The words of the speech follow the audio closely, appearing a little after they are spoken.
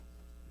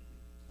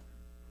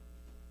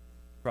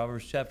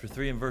Proverbs chapter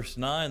 3 and verse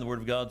 9, the Word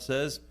of God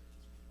says,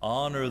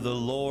 "Honor the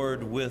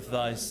Lord with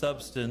thy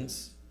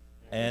substance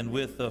and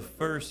with the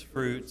first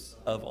fruits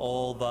of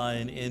all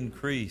thine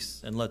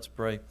increase." And let's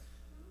pray.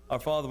 Our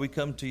Father, we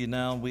come to you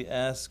now and we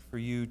ask for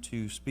you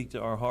to speak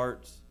to our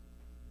hearts.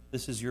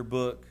 This is your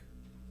book,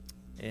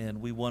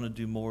 and we want to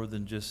do more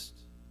than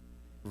just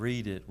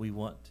read it. We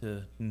want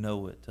to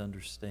know it, to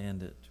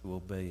understand it, to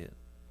obey it.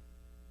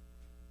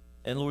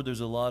 And Lord,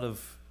 there's a lot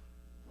of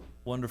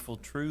wonderful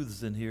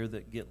truths in here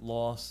that get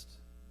lost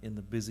in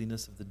the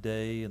busyness of the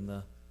day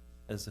and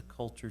as the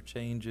culture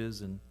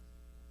changes. And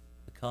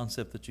the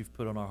concept that you've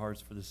put on our hearts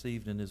for this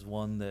evening is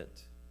one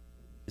that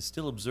is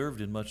still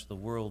observed in much of the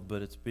world,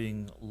 but it's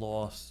being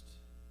lost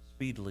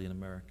speedily in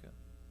America.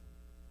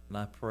 And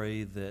I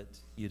pray that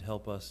you'd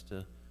help us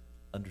to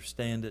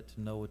understand it, to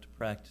know it, to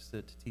practice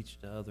it, to teach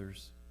it to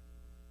others,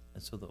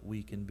 and so that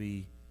we can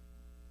be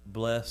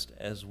blessed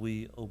as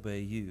we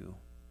obey you.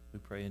 We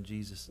pray in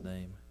Jesus'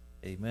 name.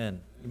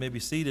 Amen. You may be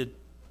seated.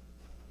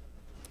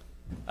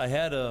 I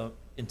had a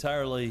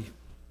entirely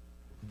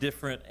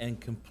different and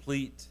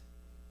complete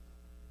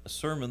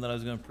sermon that I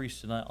was going to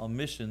preach tonight on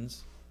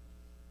missions,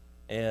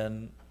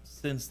 and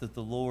since that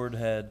the Lord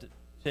had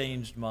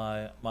changed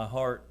my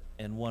heart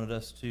and wanted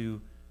us to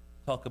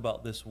talk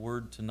about this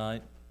word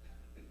tonight,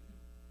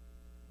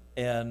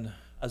 and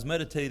I was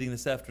meditating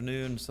this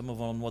afternoon, some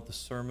of on what the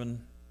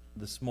sermon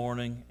this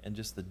morning and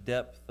just the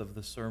depth of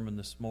the sermon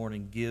this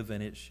morning, "Give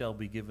and it shall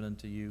be given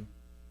unto you,"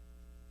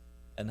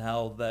 and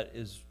how that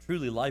is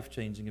truly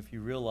life-changing if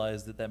you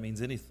realize that that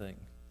means anything.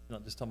 You're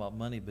not just talking about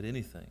money, but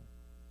anything.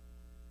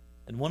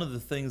 And one of the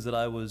things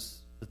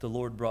that the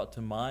Lord brought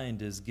to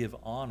mind is give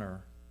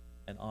honor,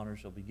 and honor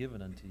shall be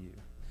given unto you.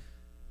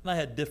 And I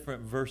had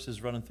different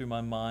verses running through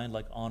my mind,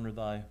 like honor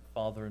thy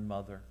father and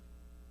mother.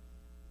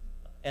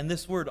 And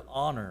this word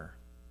honor,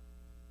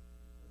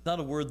 it's not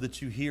a word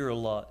that you hear a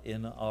lot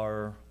in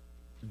our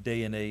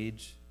day and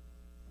age.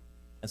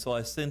 And so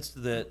I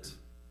sensed that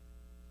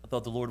I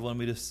thought the Lord wanted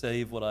me to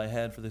save what I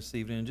had for this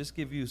evening and just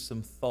give you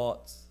some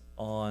thoughts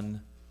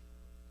on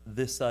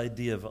this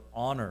idea of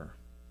honor.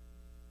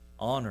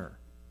 Honor.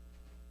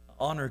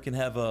 Honor can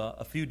have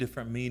a few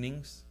different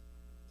meanings.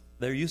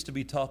 There used to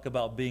be talk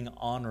about being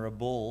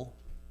honorable.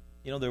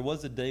 You know, there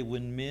was a day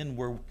when men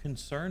were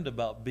concerned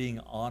about being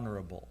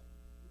honorable.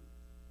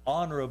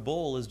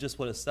 Honorable is just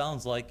what it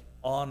sounds like.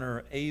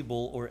 Honor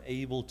able or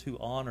able to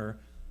honor.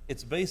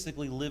 It's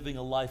basically living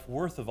a life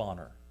worth of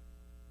honor.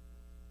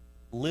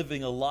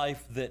 Living a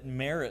life that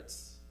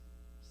merits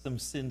some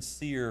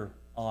sincere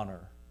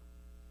honor.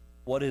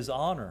 What is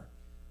honor?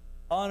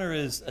 Honor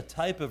is a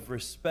type of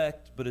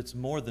respect, but it's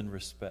more than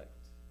respect.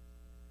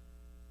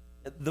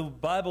 The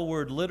Bible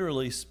word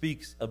literally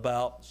speaks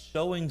about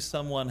showing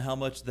someone how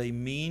much they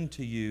mean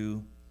to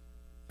you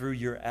through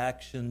your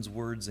actions,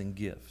 words, and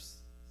gifts.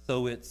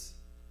 So it's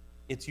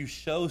you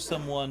show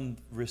someone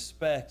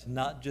respect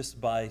not just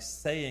by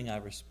saying I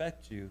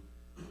respect you,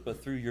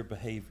 but through your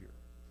behavior.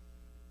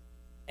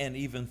 And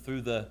even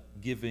through the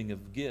giving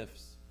of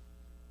gifts.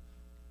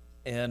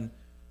 And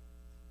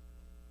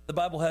the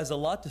Bible has a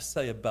lot to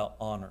say about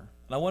honor.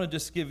 And I want to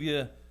just give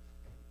you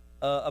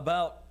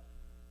about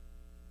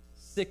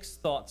 6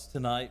 thoughts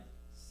tonight,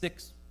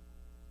 6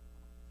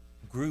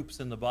 groups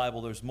in the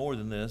Bible. There's more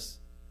than this,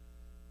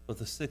 but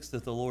the 6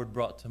 that the Lord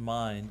brought to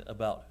mind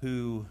about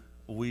who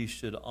we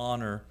should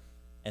honor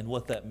and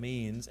what that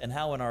means, and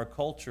how in our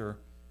culture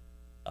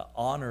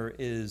honor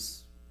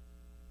is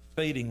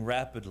fading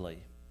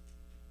rapidly.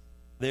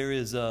 There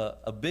is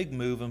a big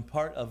move, and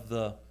part of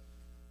the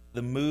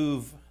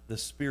move, the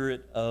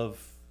spirit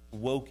of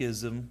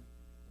wokeism,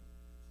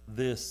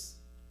 this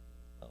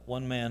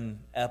one man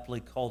aptly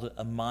called it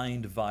a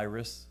mind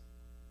virus,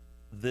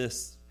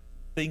 this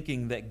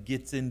thinking that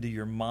gets into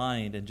your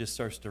mind and just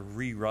starts to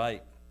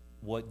rewrite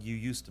what you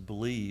used to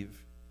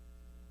believe.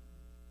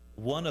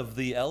 One of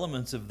the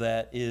elements of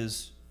that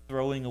is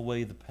throwing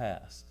away the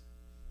past.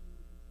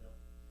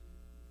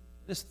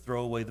 Just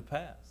throw away the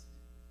past.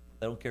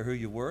 They don't care who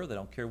you were. They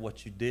don't care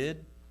what you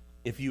did.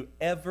 If you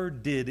ever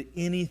did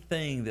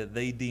anything that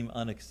they deem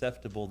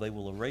unacceptable, they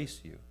will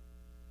erase you.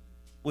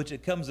 Which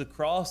it comes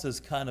across as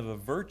kind of a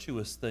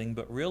virtuous thing,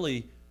 but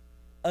really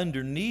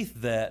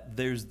underneath that,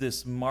 there's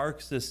this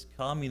Marxist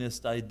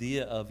communist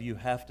idea of you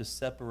have to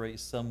separate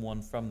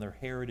someone from their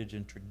heritage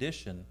and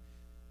tradition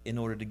in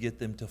order to get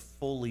them to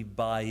fully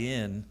buy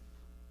in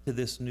to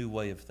this new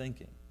way of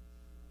thinking.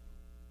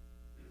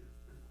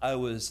 I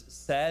was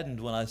saddened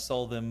when I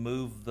saw them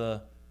move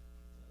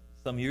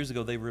some years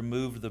ago, they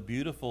removed the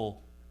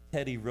beautiful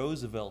Teddy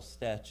Roosevelt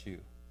statue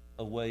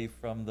away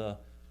from I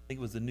think it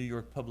was the New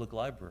York Public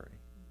Library.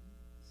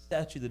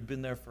 Statue that had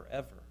been there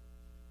forever.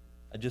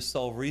 I just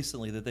saw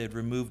recently that they had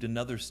removed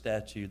another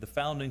statue. The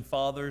Founding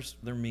Fathers,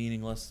 they're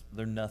meaningless.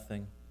 They're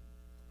nothing.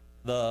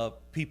 The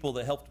people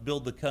that helped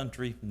build the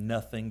country,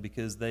 nothing,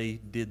 because they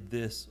did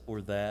this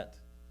or that.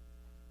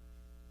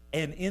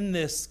 And in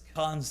this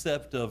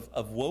concept of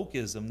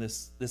wokeism,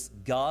 this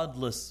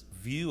godless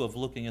view of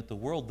looking at the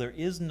world, there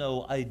is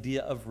no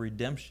idea of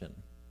redemption.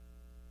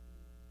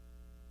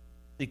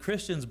 See,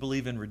 Christians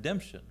believe in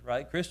redemption,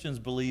 right? Christians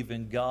believe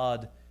in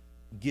God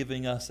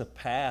giving us a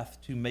path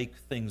to make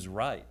things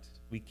right.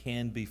 We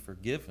can be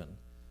forgiven.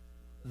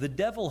 The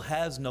devil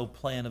has no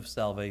plan of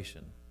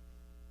salvation.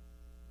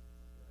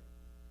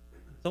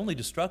 It's only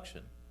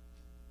destruction.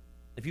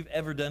 If you've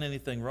ever done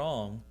anything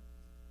wrong,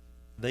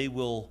 they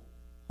will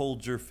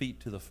hold your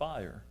feet to the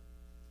fire.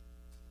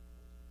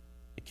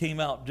 It came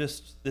out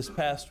just this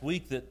past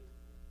week that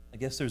I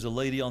guess there's a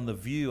lady on The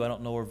View. I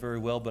don't know her very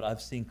well, but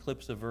I've seen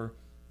clips of her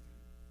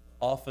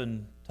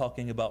often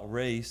talking about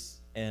race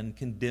and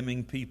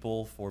condemning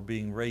people for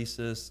being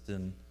racist.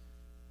 And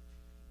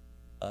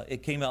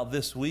it came out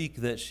this week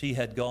that she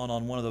had gone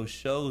on one of those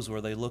shows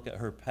where they look at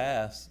her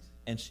past,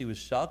 and she was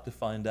shocked to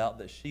find out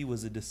that she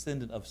was a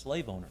descendant of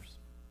slave owners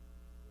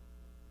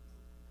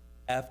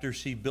after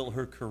she built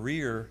her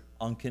career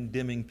on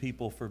condemning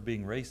people for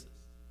being racist.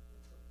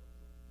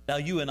 Now,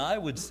 you and I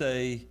would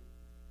say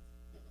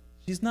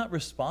she's not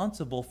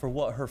responsible for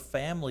what her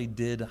family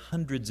did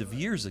hundreds of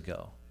years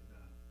ago.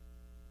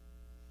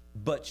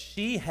 But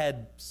she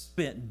had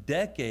spent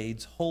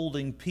decades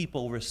holding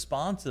people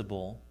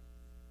responsible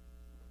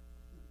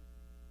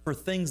for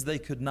things they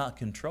could not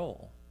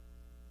control.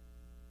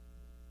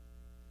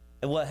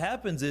 And what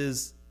happens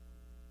is,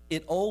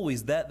 it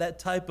always, that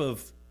type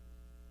of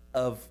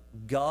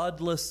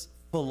godless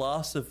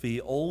philosophy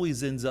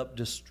always ends up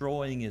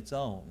destroying its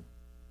own.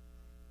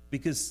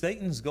 Because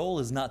Satan's goal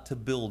is not to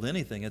build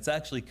anything. It's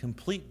actually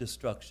complete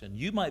destruction.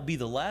 You might be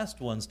the last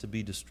ones to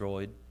be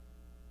destroyed,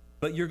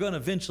 but you're going to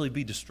eventually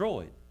be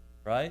destroyed,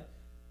 right?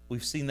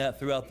 We've seen that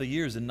throughout the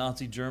years in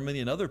Nazi Germany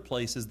and other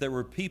places. There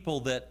were people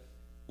that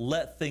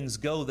let things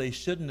go they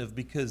shouldn't have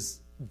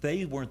because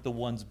they weren't the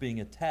ones being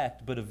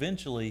attacked, but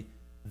eventually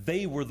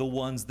they were the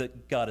ones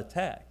that got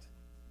attacked.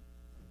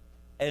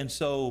 And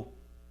so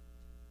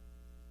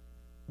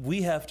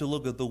we have to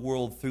look at the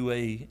world through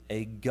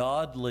a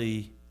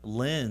godly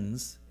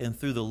lens and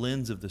through the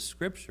lens of the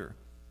Scripture.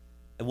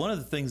 And one of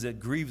the things that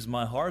grieves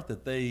my heart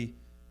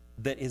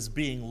that is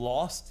being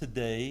lost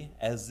today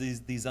as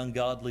these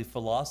ungodly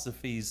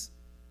philosophies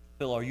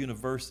fill our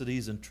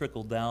universities and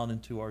trickle down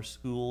into our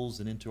schools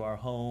and into our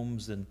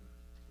homes and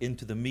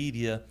into the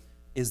media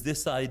is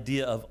this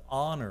idea of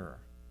honor.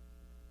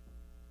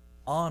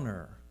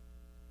 Honor.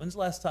 When's the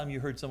last time you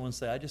heard someone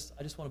say, I just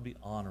want to be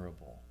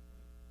honorable?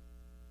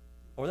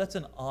 Or that's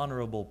an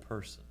honorable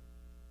person.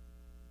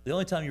 The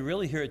only time you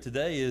really hear it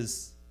today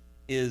is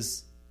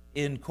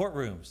in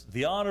courtrooms.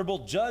 The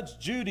Honorable Judge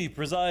Judy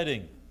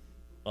presiding.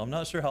 Well, I'm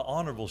not sure how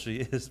honorable she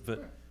is,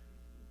 but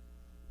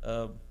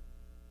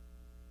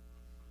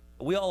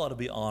we all ought to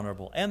be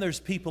honorable. And there's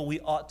people we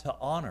ought to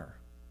honor.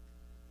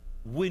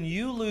 When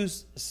you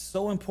lose, it's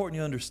so important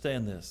you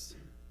understand this.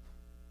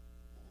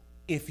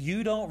 If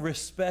you don't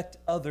respect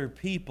other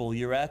people,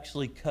 you're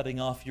actually cutting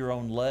off your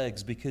own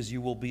legs because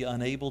you will be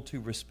unable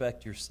to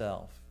respect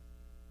yourself.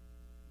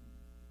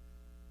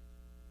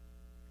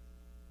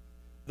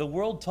 The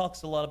world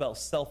talks a lot about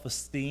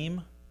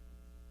self-esteem.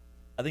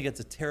 I think that's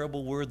a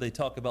terrible word. They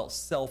talk about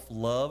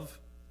self-love.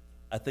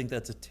 I think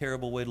that's a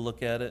terrible way to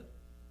look at it.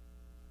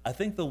 I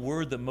think the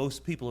word that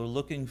most people are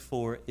looking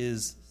for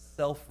is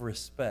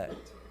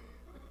self-respect.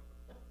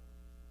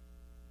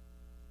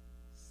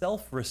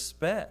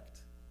 Self-respect.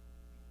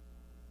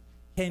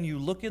 Can you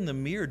look in the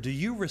mirror? Do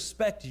you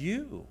respect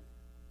you?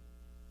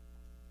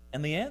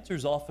 And the answer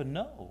is often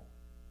no.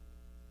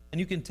 And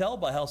you can tell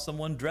by how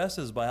someone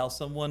dresses, by how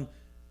someone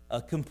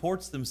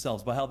comports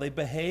themselves, by how they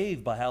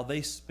behave, by how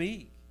they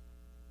speak.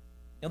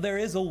 You know, there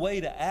is a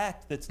way to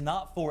act that's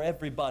not for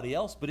everybody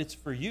else, but it's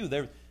for you.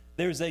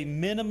 There's a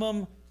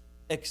minimum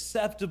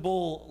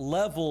acceptable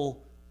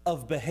level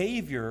of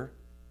behavior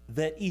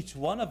that each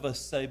one of us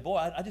say,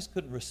 boy, I just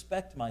couldn't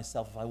respect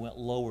myself if I went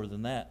lower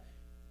than that.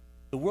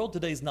 The world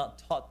today is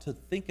not taught to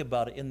think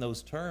about it in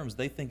those terms.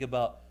 They think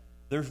about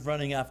they're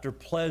running after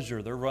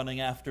pleasure. They're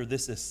running after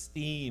this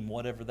esteem,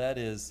 whatever that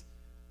is,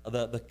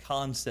 the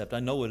concept. I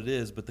know what it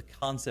is, but the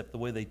concept, the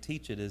way they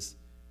teach it is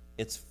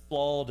it's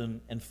flawed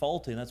and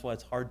faulty, and that's why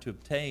it's hard to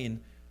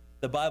obtain.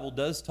 The Bible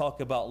does talk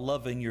about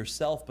loving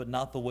yourself, but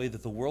not the way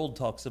that the world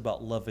talks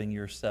about loving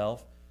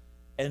yourself.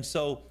 And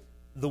so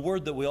the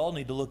word that we all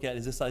need to look at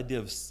is this idea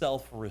of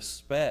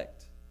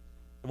self-respect.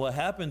 And what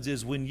happens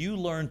is when you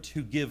learn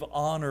to give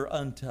honor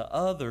unto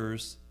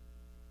others,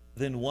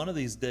 then one of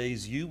these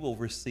days you will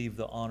receive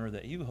the honor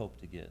that you hope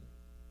to get.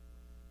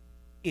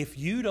 If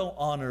you don't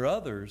honor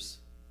others,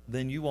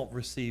 then you won't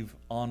receive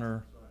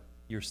honor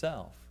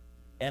yourself.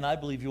 And I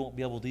believe you won't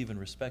be able to even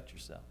respect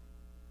yourself.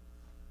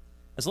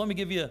 And so let me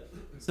give you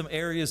some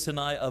areas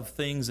tonight of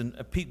things and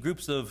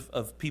groups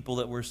of people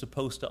that we're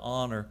supposed to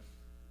honor.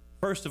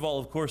 First of all,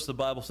 of course, the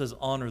Bible says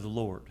honor the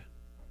Lord.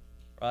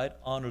 Right?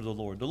 Honor the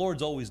Lord. The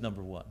Lord's always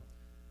number one.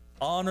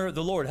 Honor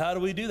the Lord. How do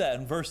we do that?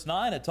 In verse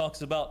 9, it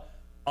talks about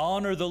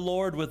honor the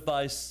Lord with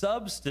thy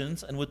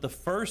substance and with the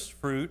first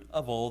fruit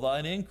of all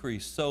thine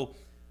increase. So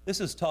this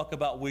is talk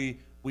about we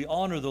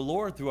honor the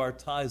Lord through our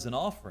tithes and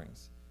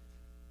offerings.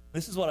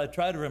 This is what I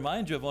try to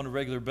remind you of on a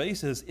regular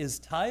basis, is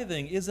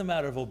tithing is a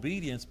matter of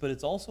obedience, but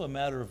it's also a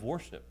matter of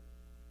worship.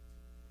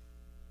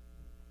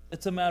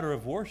 It's a matter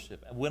of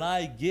worship. When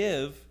I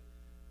give,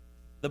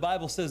 the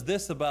Bible says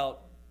this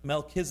about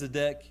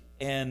Melchizedek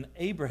and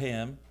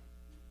Abraham,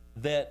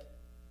 that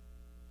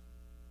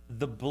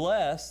the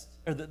blessed,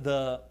 or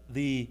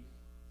the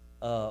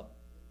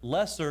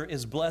lesser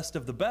is blessed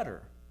of the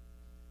better.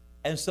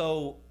 And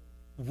so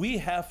we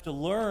have to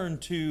learn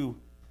to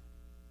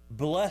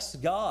bless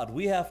God.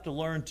 We have to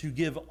learn to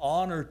give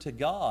honor to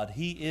God.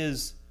 He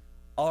is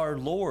our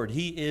Lord.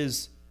 He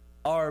is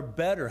our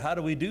better. How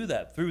do we do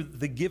that? Through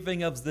the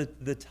giving of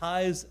the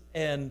tithes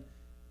and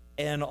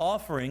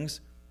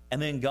offerings,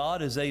 and then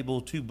God is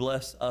able to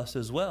bless us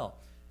as well.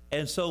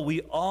 And so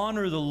we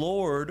honor the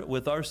Lord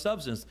with our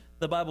substance.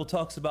 The Bible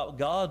talks about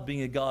God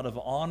being a God of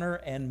honor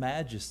and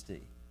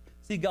majesty.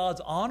 See,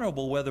 God's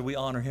honorable whether we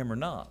honor him or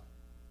not.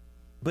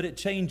 But it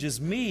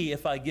changes me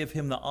if I give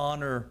him the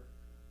honor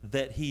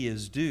that he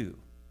is due.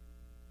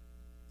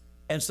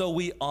 And so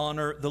we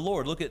honor the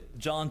Lord. Look at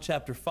John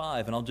chapter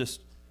 5, and I'll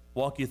just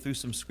walk you through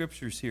some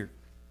scriptures here.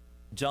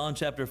 John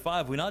chapter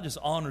 5, we not just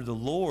honor the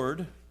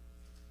Lord,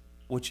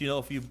 which, you know,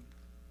 if you've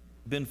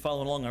been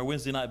following along our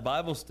Wednesday night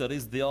Bible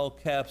studies, the all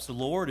caps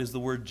Lord is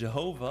the word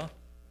Jehovah.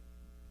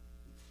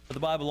 But the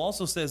Bible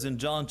also says in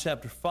John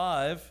chapter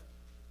 5,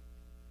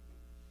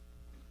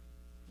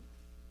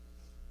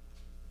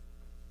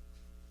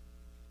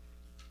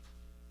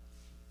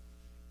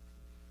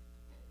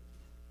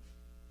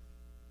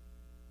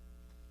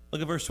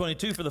 look at verse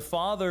 22. For the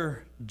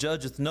Father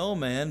judgeth no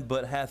man,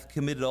 but hath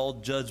committed all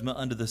judgment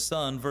unto the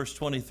Son. Verse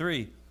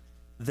 23.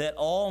 That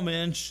all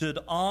men should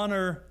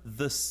honor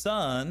the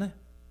Son,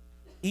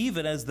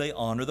 even as they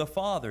honor the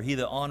Father. He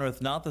that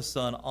honoreth not the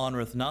Son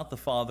honoreth not the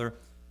Father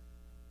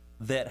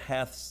that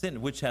hath sent,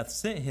 which hath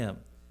sent him.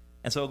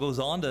 And so it goes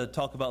on to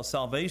talk about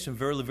salvation.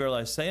 Verily,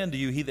 verily, I say unto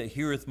you, he that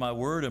heareth my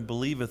word and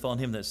believeth on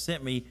him that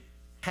sent me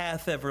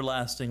hath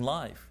everlasting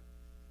life,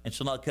 and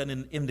shall not come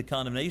into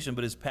condemnation,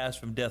 but is passed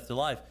from death to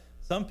life.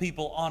 Some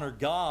people honor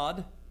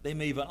God. They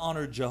may even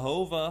honor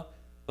Jehovah,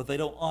 but they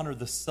don't honor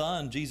the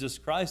Son, Jesus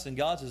Christ. And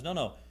God says,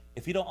 no.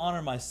 If you don't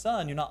honor my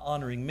Son, you're not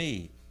honoring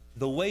me.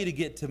 The way to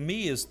get to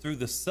me is through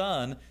the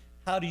Son.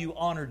 How do you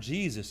honor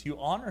Jesus? You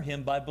honor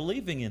him by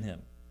believing in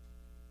him.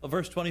 Well,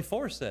 verse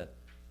 24 said,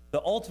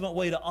 the ultimate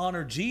way to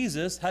honor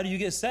Jesus, how do you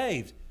get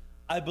saved?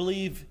 I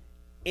believe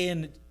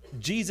in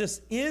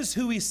Jesus is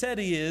who he said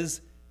he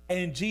is,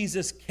 and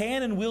Jesus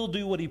can and will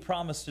do what he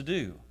promised to do.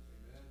 Amen.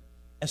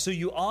 And so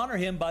you honor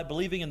him by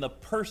believing in the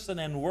person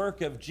and work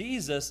of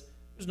Jesus.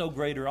 There's no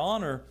greater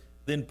honor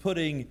than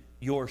putting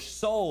your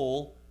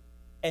soul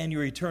and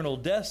your eternal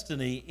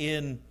destiny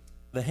in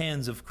the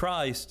hands of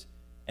Christ.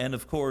 And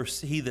of course,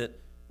 he that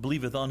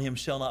believeth on him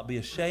shall not be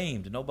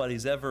ashamed.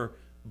 Nobody's ever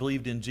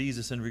believed in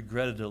Jesus and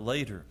regretted it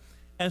later.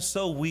 And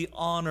so we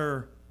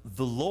honor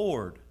the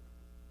Lord.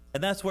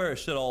 And that's where it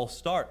should all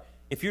start.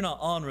 If you're not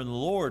honoring the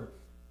Lord,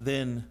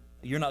 then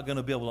you're not going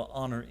to be able to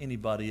honor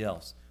anybody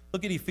else.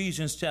 Look at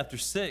Ephesians chapter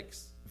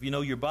 6. If you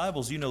know your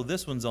Bibles, you know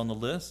this one's on the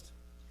list.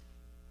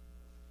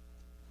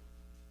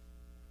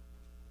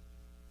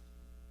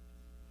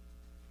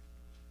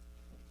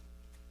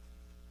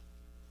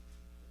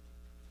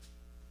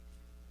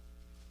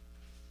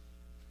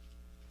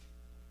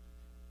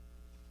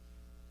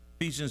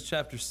 Ephesians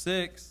chapter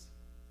 6.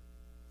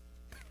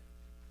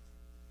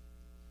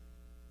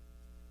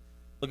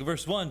 Look at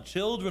verse 1.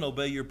 Children,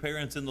 obey your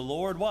parents in the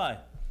Lord. Why?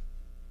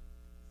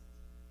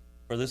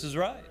 For this is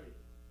right.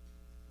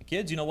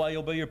 Kids, you know why you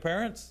obey your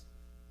parents?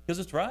 Because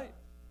it's right.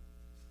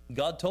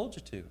 God told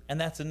you to, and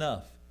that's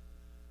enough.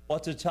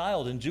 What's a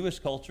child? In Jewish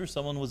culture,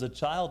 someone was a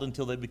child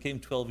until they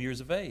became 12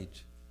 years of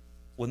age.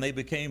 When they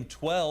became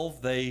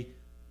 12, they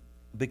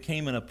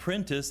became an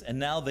apprentice, and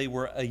now they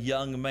were a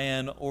young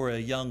man or a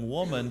young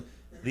woman.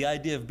 The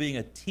idea of being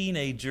a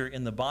teenager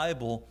in the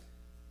Bible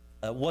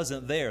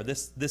wasn't there.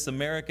 This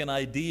American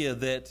idea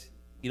that,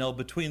 you know,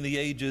 between the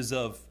ages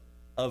of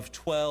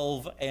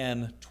 12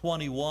 and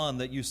 21,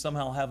 that you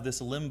somehow have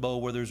this limbo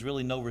where there's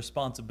really no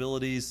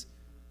responsibilities.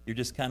 You're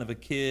just kind of a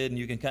kid, and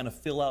you can kind of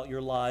fill out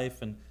your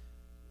life. And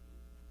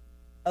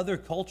other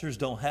cultures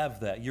don't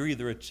have that. You're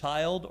either a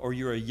child, or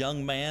you're a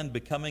young man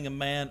becoming a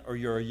man, or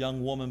you're a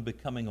young woman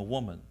becoming a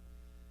woman.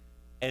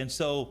 And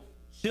so,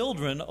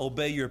 children,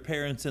 obey your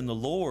parents in the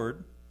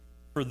Lord,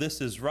 for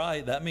this is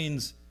right. That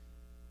means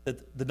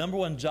that the number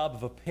one job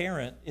of a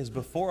parent is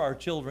before our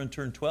children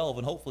turn 12,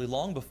 and hopefully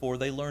long before,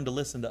 they learn to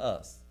listen to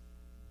us.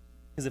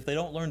 Because if they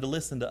don't learn to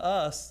listen to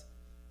us,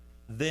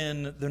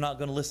 then they're not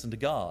going to listen to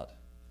God.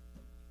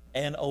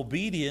 And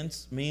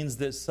obedience means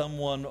that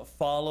someone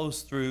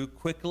follows through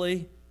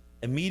quickly,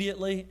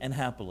 immediately, and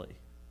happily.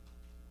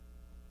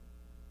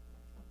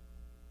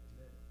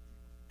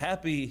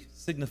 Happy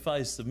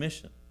signifies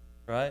submission,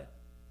 right?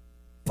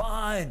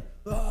 Fine.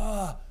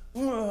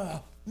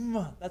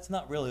 That's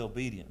not really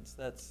obedience.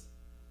 That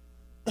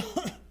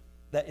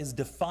is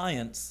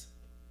defiance,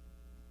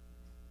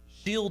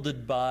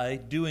 shielded by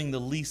doing the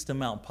least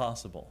amount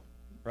possible,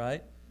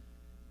 right?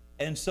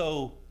 And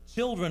so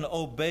children,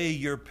 obey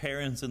your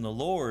parents in the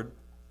Lord,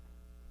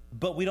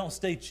 but we don't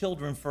stay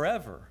children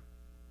forever.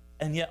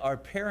 And yet our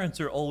parents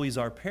are always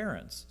our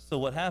parents. So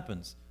what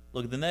happens?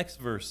 Look at the next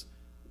verse.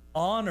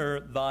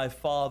 Honor thy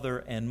father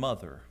and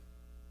mother,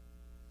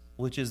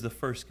 which is the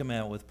first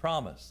commandment with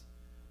promise.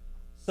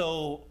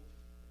 So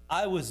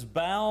I was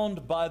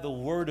bound by the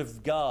word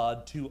of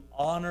God to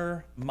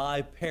honor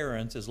my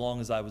parents as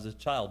long as I was a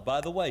child. By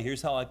the way,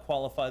 here's how I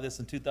qualify this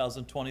in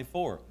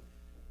 2024.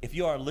 If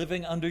you are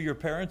living under your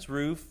parents'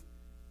 roof,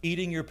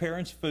 eating your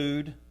parents'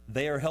 food,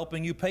 they are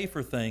helping you pay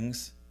for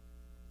things,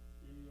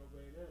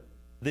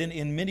 then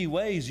in many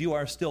ways you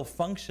are still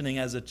functioning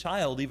as a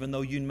child, even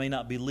though you may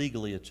not be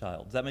legally a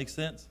child. Does that make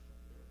sense?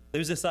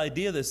 There's this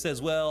idea that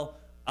says, well,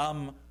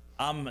 I'm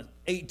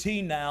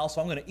 18 now,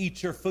 so I'm going to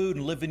eat your food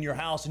and live in your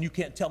house, and you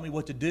can't tell me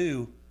what to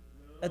do.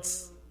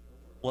 That's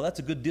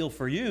a good deal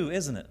for you,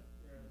 isn't it?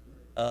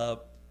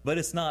 But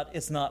it's not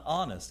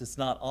honest. It's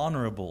not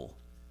honorable.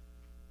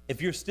 If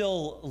you're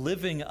still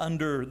living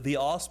under the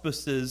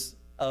auspices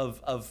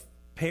of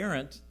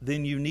parent,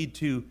 then you need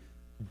to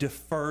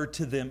defer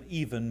to them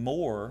even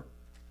more.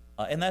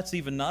 And that's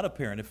even not a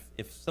parent.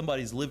 If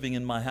somebody's living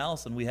in my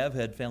house, and we have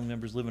had family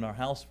members live in our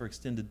house for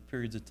extended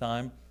periods of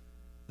time,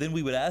 then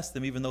we would ask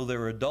them, even though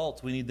they're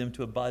adults, we need them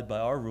to abide by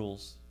our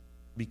rules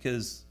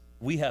because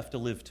we have to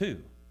live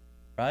too,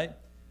 right?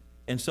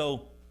 And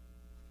so,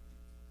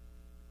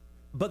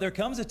 but there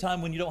comes a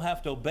time when you don't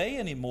have to obey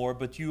anymore,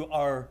 but you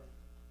are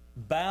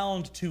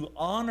bound to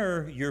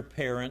honor your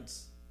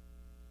parents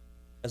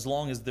as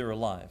long as they're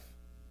alive.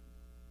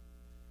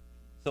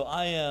 So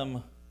I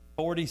am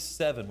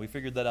 47. We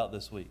figured that out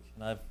this week.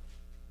 And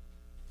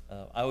I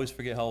always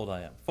forget how old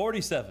I am.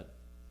 47.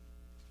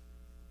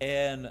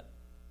 And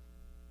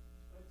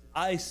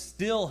I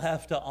still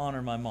have to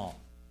honor my mom.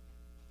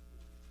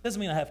 Doesn't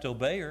mean I have to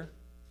obey her.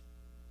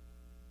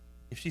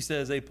 If she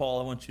says, hey,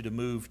 Paul, I want you to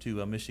move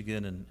to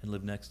Michigan and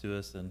live next to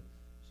us, and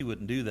she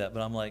wouldn't do that.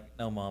 But I'm like,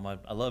 no, Mom,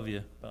 I love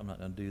you, but I'm not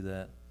going to do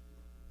that.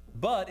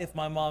 But if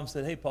my mom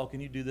said, hey, Paul,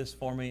 can you do this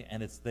for me?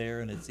 And it's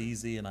there and it's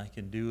easy and I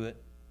can do it.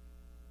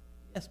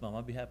 Yes, Mom,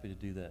 I'd be happy to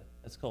do that.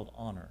 That's called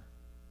honor.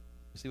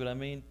 You see what I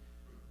mean?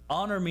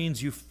 Honor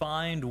means you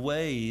find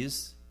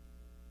ways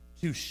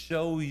to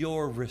show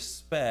your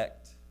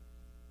respect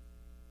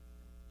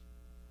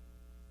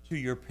to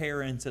your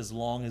parents as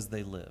long as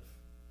they live.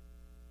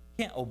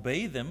 You can't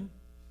obey them,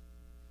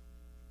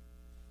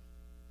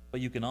 but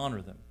you can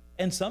honor them.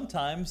 And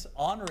sometimes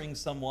honoring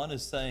someone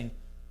is saying,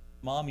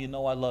 Mom, you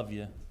know I love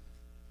you,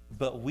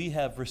 but we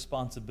have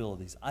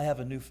responsibilities. I have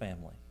a new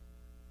family.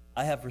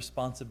 I have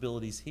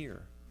responsibilities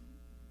here.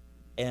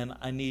 And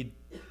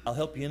I'll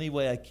help you any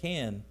way I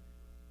can,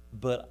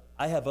 but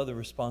I have other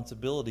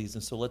responsibilities,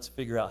 and so let's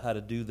figure out how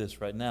to do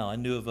this right now. I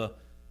knew of a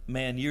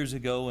man years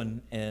ago,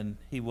 and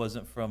he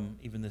wasn't from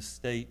even this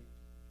state,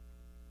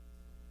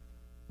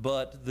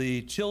 but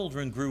the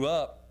children grew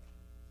up,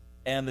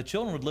 and the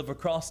children would live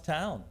across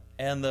town,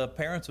 and the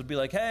parents would be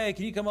like, hey,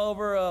 can you come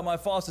over? My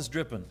faucet's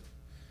dripping.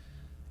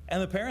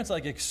 And the parents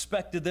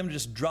expected them to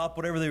just drop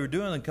whatever they were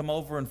doing and come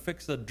over and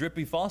fix a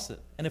drippy faucet.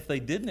 And if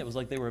they didn't, it was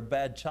like they were a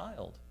bad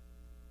child.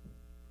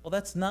 Well,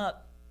 that's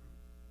not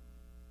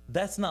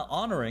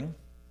honoring.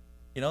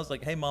 You know, it's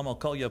like, hey, Mom, I'll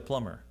call you a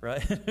plumber,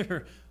 right?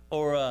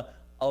 or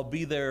I'll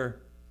be there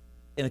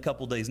in a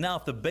couple days. Now,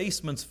 if the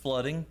basement's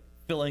flooding,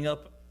 filling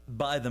up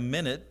by the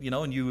minute, you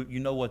know, and you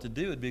know what to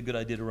do, it'd be a good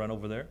idea to run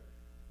over there.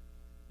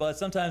 But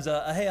sometimes,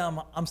 hey,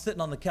 I'm sitting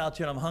on the couch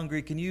here and I'm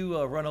hungry. Can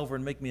you run over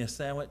and make me a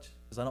sandwich?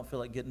 Because I don't feel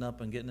like getting up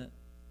and getting it.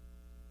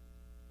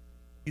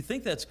 You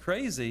think that's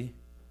crazy.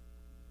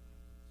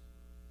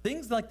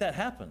 Things like that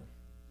happen.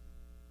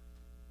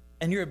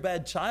 And you're a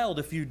bad child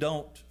if you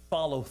don't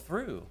follow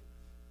through.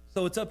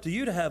 So it's up to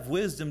you to have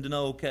wisdom to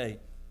know, okay,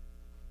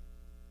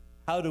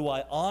 how do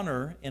I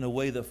honor in a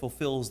way that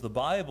fulfills the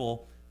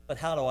Bible, but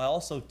how do I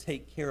also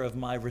take care of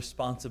my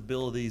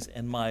responsibilities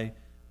and my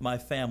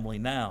family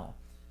now?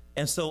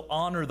 And so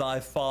honor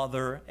thy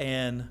father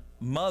and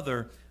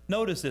mother.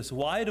 Notice this.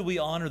 Why do we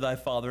honor thy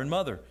father and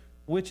mother?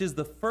 Which is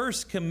the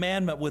first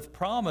commandment with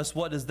promise.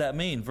 What does that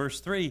mean? Verse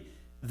 3,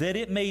 that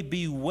it may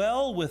be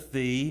well with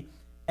thee,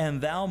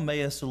 and thou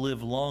mayest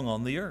live long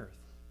on the earth.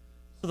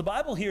 So the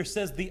Bible here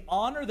says the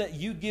honor that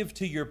you give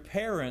to your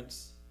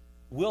parents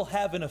will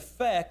have an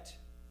effect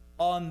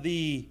on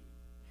the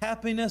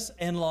happiness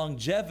and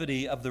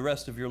longevity of the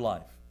rest of your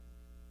life.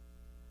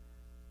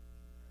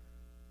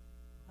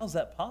 How's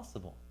that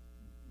possible?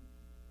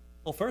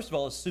 Well, first of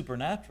all, it's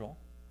supernatural,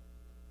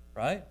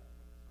 right?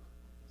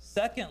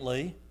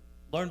 Secondly,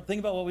 think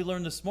about what we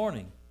learned this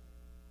morning.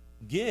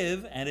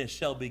 Give, and it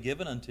shall be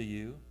given unto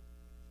you.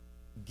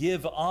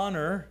 Give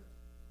honor,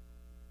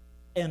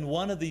 and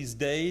one of these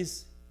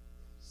days,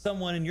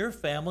 someone in your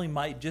family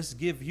might just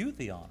give you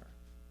the honor.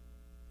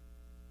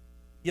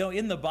 You know,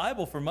 in the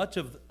Bible, for much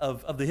of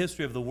the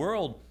history of the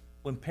world,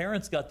 when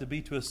parents got to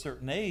be to a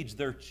certain age,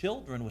 their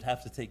children would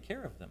have to take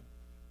care of them.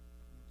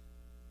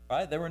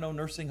 Right? There were no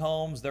nursing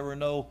homes, there were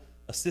no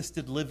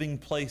assisted living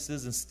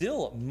places, and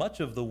still much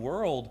of the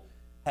world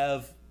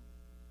have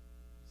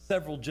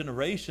several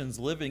generations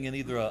living in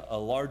either a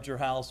larger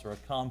house or a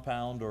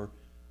compound or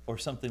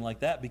something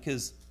like that,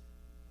 because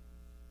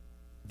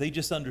they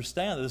just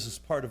understand that this is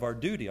part of our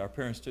duty. Our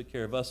parents took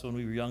care of us when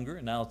we were younger,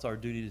 and now it's our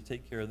duty to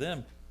take care of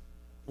them.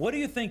 What do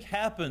you think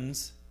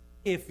happens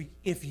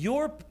if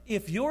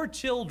your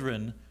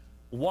children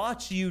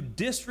watch you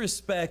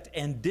disrespect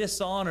and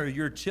dishonor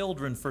your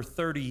children for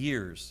 30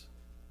 years?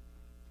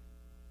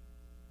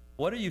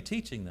 What are you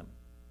teaching them?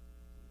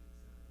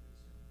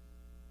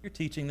 You're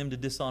teaching them to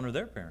dishonor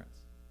their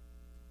parents.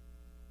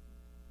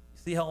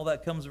 See how all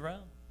that comes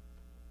around?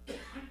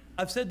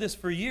 I've said this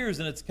for years,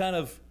 and it's kind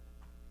of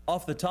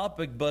off the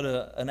topic, but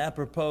an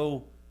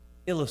apropos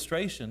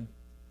illustration.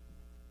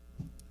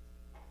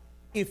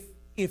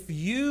 If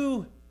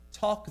you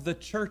talk the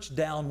church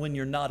down when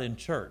you're not in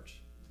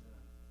church,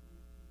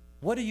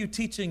 what are you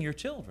teaching your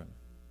children?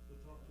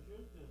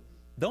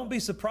 Don't be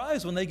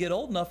surprised when they get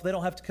old enough they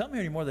don't have to come here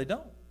anymore. They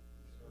don't.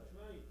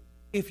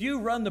 If you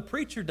run the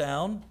preacher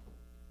down,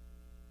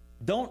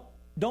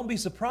 don't be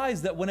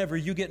surprised that whenever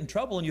you get in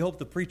trouble and you hope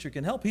the preacher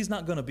can help, he's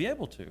not going to be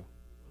able to.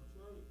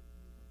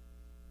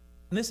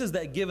 And this is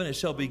that given it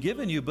shall be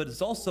given you, but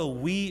it's also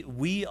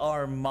we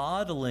are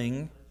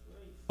modeling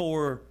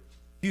for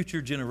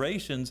future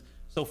generations.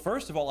 So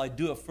first of all, I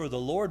do it for the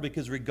Lord,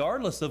 because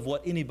regardless of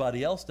what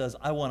anybody else does,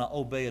 I want to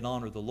obey and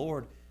honor the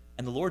Lord.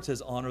 And the Lord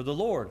says, honor the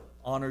Lord,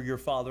 honor your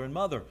father and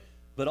mother.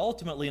 But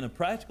ultimately, in a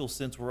practical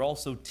sense, we're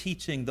also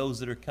teaching those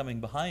that are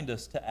coming behind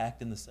us to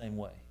act in the same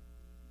way.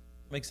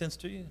 Make sense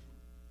to you?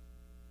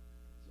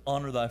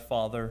 Honor thy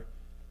father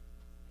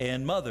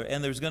and mother.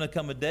 And there's going to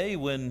come a day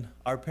when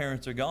our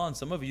parents are gone.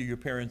 Some of you, your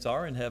parents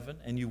are in heaven,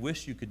 and you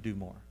wish you could do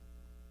more.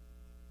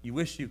 You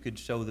wish you could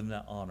show them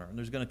that honor. And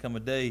there's going to come a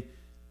day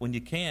when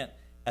you can't.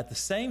 At the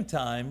same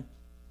time,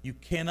 you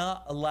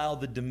cannot allow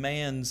the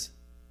demands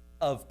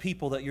of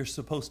people that you're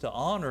supposed to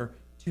honor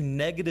to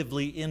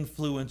negatively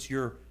influence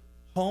your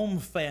home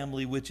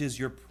family, which is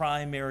your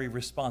primary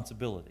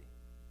responsibility.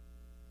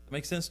 That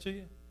make sense to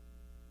you?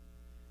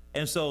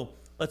 And so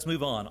let's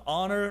move on.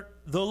 Honor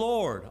the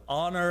Lord.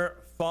 Honor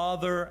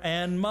father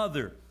and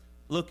mother.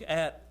 Look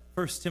at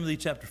 1 Timothy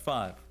chapter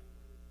 5.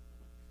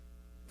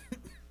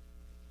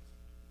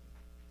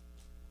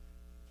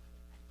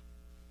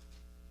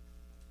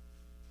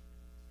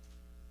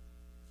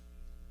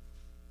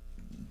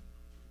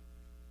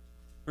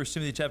 1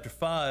 Timothy chapter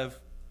 5.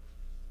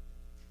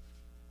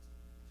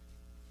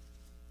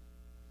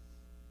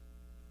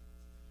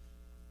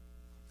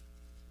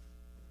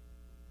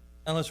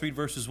 And let's read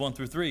verses 1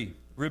 through 3.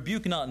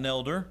 Rebuke not an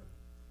elder,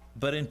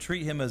 but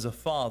entreat him as a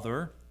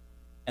father,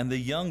 and the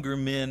younger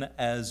men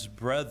as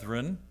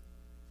brethren,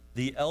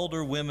 the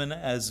elder women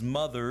as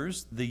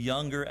mothers, the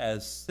younger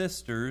as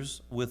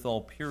sisters, with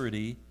all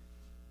purity.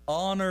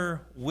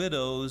 Honor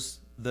widows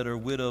that are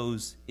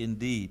widows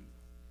indeed.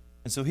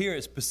 And so here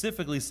it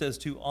specifically says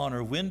to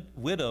honor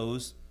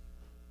widows,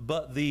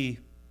 but the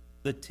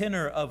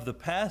tenor of the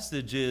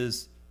passage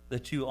is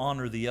that you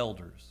honor the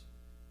elders.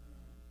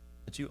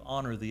 That you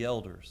honor the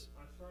elders.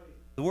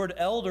 The word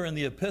elder in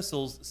the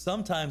epistles,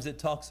 sometimes it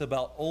talks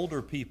about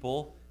older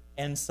people,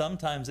 and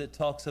sometimes it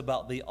talks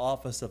about the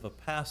office of a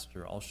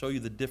pastor. I'll show you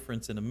the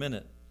difference in a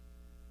minute.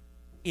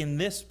 In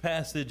this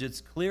passage,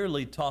 it's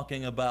clearly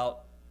talking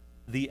about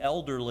the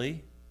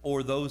elderly,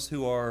 or those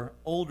who are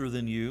older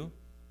than you.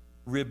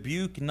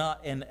 Rebuke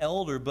not an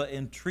elder, but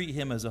entreat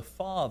him as a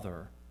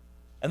father.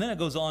 And then it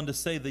goes on to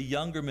say the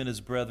younger men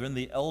as brethren,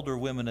 the elder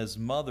women as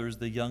mothers,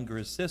 the younger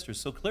as sisters.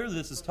 So clearly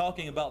this is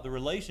talking about the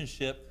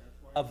relationship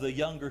of the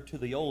younger to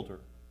the older.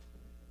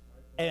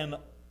 And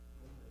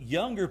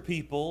younger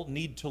people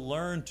need to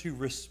learn to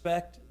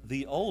respect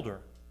the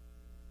older.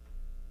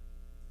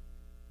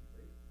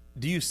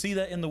 Do you see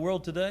that in the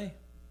world today?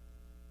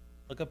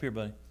 Look up here,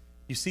 buddy.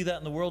 You see that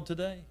in the world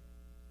today?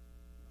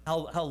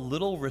 How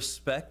little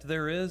respect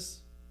there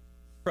is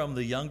from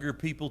the younger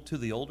people to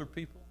the older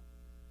people.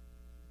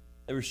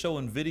 They were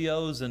showing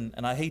videos,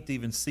 and I hate to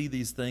even see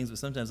these things, but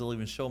sometimes they'll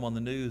even show them on the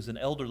news. An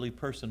elderly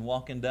person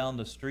walking down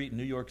the street in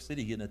New York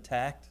City getting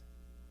attacked.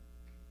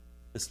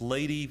 This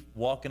lady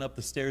walking up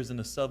the stairs in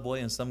the subway,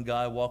 and some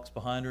guy walks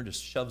behind her and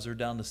just shoves her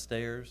down the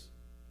stairs.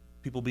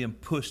 People being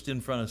pushed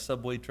in front of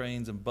subway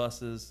trains and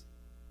buses.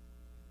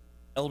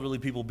 Elderly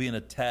people being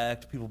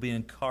attacked, people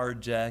being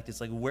carjacked. It's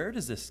like, where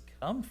does this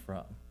come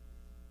from?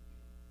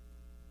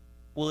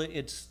 Well,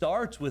 it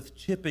starts with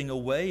chipping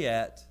away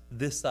at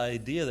this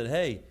idea that,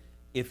 hey,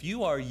 if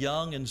you are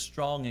young and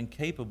strong and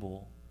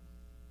capable,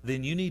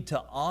 then you need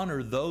to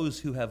honor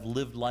those who have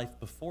lived life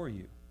before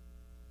you.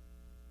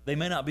 They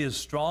may not be as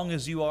strong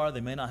as you are.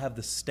 They may not have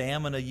the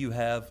stamina you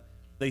have.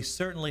 They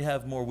certainly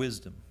have more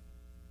wisdom.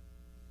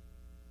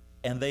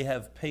 And they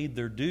have paid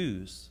their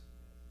dues.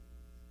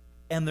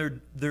 And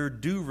their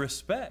due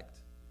respect.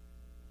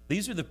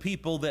 These are the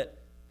people that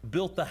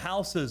built the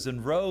houses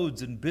and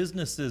roads and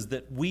businesses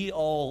that we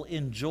all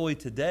enjoy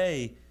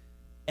today.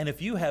 And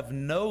if you have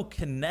no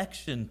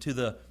connection to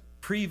the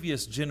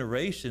previous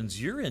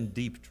generations, you're in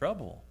deep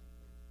trouble.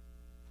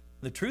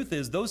 The truth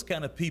is, those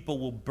kind of people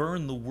will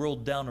burn the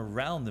world down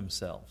around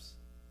themselves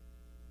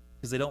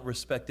because they don't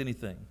respect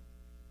anything,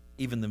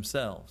 even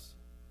themselves.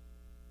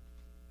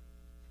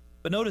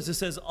 But notice it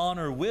says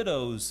honor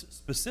widows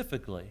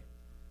specifically.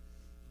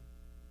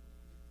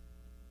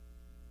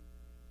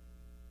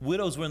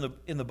 Widows were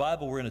in the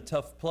Bible were in a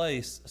tough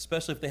place,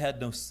 especially if they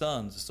had no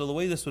sons. So the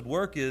way this would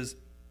work is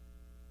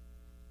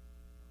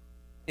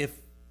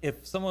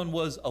if someone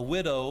was a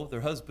widow, their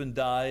husband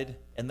died,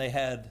 and they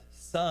had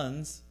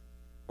sons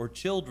or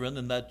children,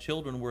 and that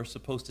children were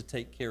supposed to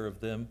take care of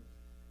them.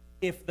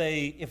 If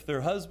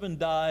their husband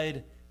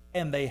died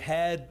and they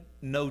had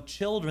no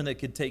children that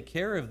could take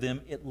care of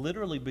them, it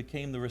literally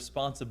became the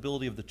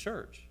responsibility of the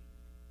church.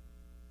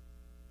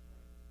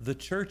 The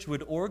church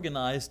would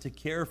organize to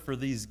care for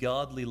these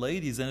godly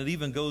ladies, and it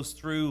even goes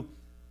through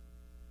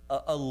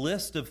a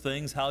list of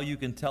things, how you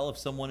can tell if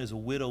someone is a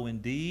widow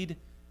indeed,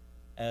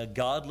 a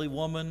godly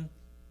woman,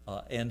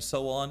 and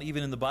so on.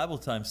 Even in the Bible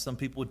times, some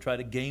people would try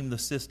to game the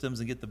systems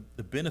and get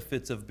the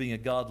benefits of being a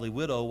godly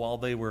widow while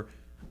they were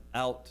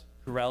out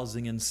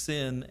carousing in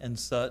sin and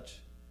such.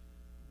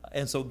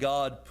 And so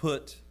God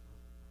put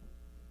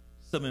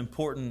some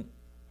important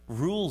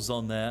rules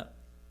on that.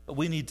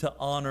 We need to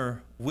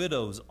honor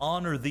widows,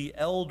 honor the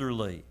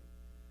elderly.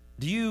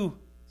 Do you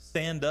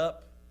stand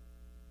up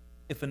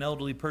if an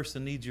elderly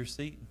person needs your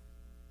seat?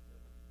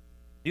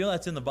 Do you know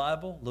that's in the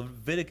Bible?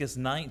 Leviticus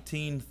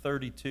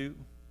 19:32. You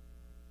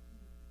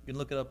can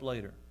look it up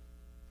later.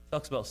 It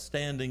talks about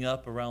standing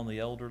up around the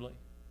elderly.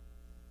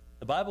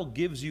 The Bible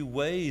gives you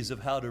ways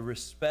of how to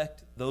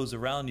respect those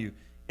around you.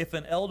 If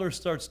an elder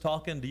starts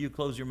talking, do you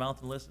close your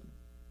mouth and listen?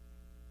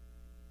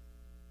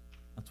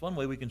 That's one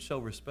way we can show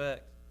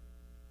respect.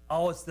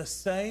 Oh, it's the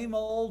same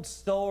old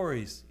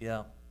stories.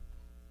 Yeah.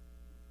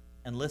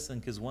 And listen,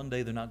 because one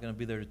day they're not going to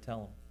be there to tell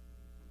them.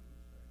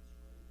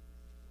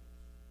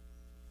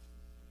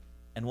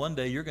 And one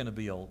day you're going to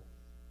be old.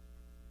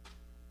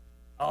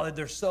 Oh,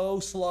 they're so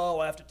slow.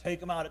 I have to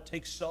take them out. It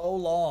takes so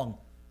long.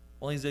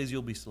 One of these days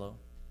you'll be slow.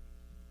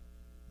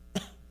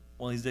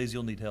 One of these days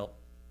you'll need help.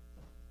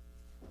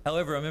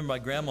 However, I remember my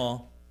grandma,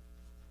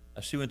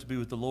 she went to be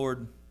with the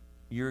Lord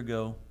a year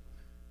ago.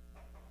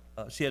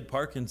 She had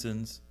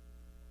Parkinson's.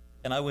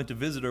 And I went to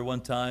visit her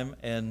one time,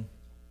 and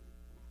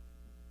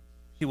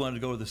she wanted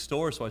to go to the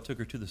store, so I took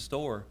her to the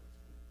store.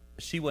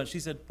 She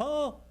said,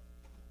 Paul,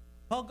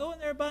 go in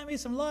there and buy me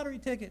some lottery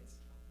tickets.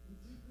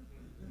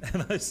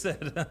 And I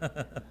said,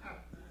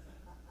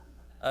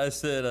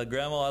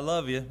 Grandma, I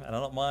love you, and I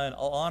don't mind,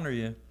 I'll honor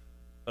you,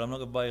 but I'm not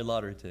going to buy you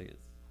lottery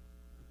tickets.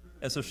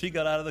 And so she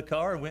got out of the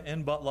car and went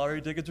and bought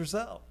lottery tickets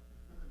herself.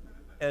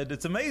 And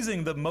it's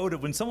amazing the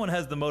motive, when someone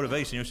has the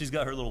motivation, she's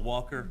got her little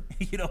walker,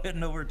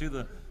 heading over to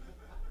the...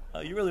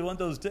 you really want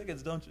those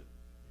tickets, don't you?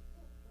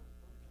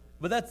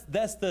 But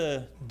that's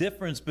the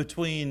difference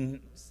between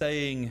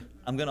saying,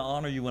 I'm going to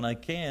honor you when I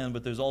can,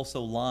 but there's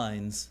also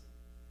lines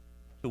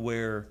to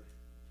where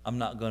I'm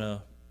not going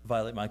to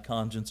violate my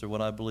conscience or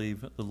what I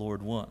believe the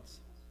Lord wants.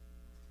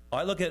 All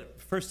right, look at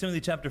 1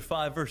 Timothy chapter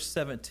 5, verse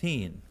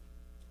 17.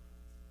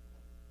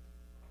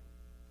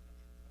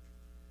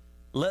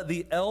 Let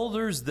the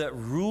elders that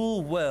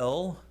rule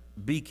well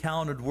be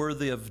counted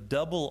worthy of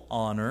double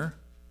honor,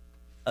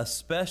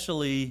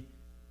 especially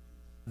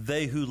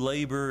they who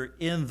labor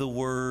in the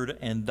word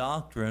and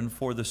doctrine.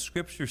 For the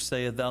scripture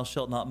saith, Thou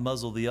shalt not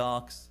muzzle the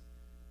ox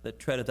that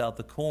treadeth out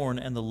the corn,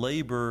 and the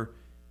labor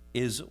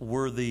is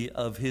worthy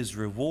of his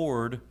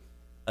reward.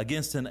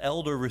 Against an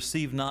elder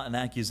receive not an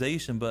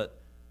accusation, but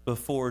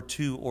before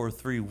 2 or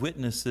 3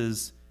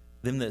 witnesses,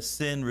 them that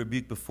sin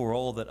rebuke before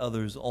all, that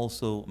others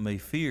also may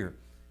fear.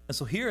 And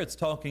so here it's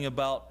talking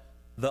about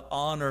the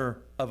honor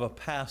of a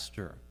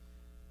pastor.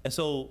 And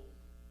so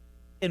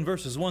in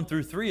verses 1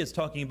 through 3, it's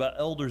talking about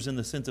elders in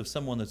the sense of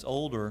someone that's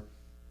older.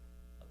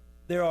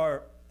 There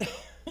are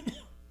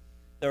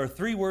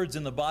 3 words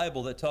in the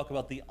Bible that talk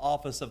about the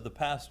office of the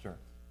pastor.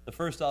 The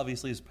first,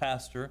 obviously, is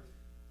pastor.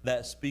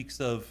 That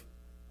speaks of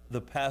the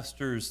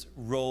pastor's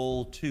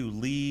role to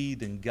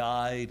lead and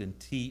guide and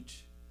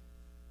teach.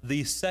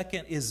 The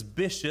second is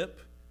bishop.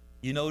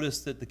 You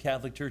notice that the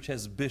Catholic Church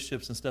has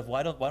bishops and stuff.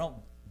 Why don't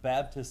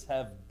Baptists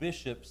have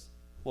bishops?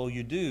 Well,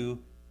 you do,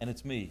 and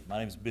it's me. My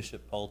name is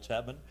Bishop Paul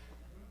Chapman.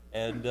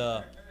 And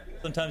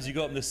sometimes you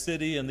go up in the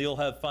city and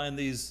they'll find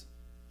these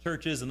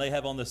churches and they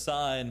have on the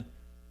sign,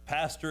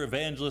 Pastor,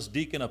 Evangelist,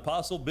 Deacon,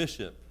 Apostle,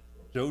 Bishop,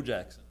 Joe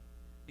Jackson.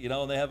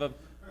 And they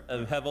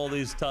have all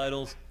these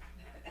titles.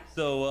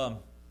 So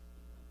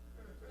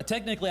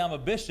technically I'm a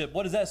bishop.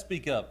 What does that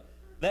speak of?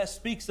 That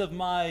speaks of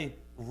my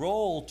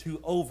role to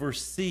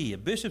oversee. A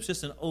bishop's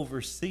just an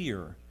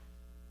overseer,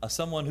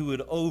 someone who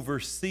would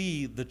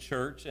oversee the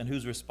church and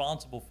who's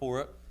responsible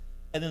for it.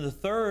 And then the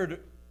third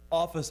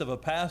office of a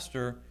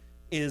pastor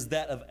is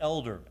that of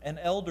elder. An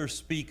elder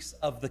speaks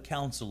of the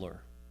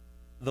counselor,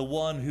 the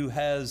one who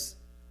has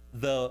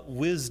the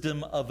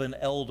wisdom of an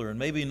elder, and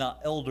maybe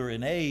not elder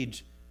in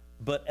age,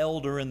 but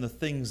elder in the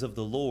things of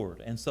the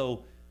Lord. And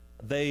so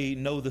they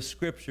know the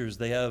scriptures,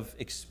 they have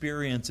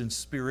experience in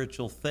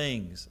spiritual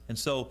things. And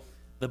so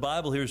the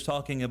Bible here is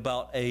talking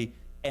about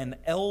an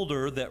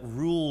elder that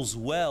rules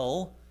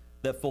well,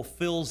 that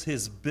fulfills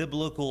his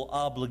biblical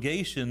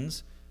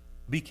obligations,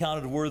 be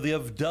counted worthy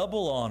of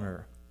double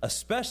honor.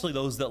 especially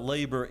those that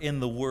labor in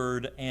the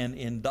word and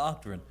in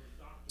doctrine.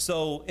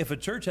 So if a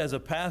church has a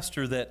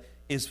pastor that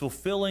is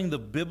fulfilling the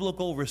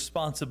biblical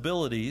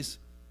responsibilities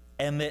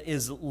and that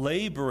is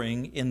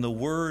laboring in the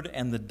word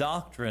and the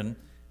doctrine,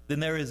 then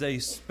there is a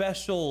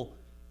special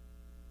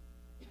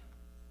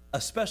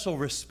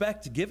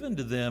respect given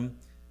to them.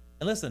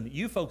 And listen,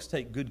 you folks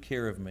take good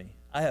care of me.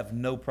 I have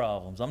no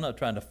problems. I'm not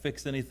trying to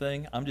fix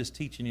anything. I'm just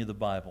teaching you the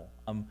Bible.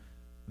 I'm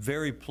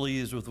very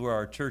pleased with where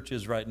our church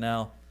is right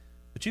now.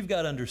 But you've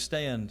got to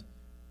understand,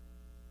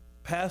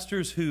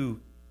 pastors who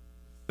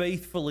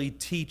faithfully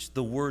teach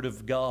the Word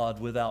of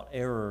God without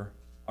error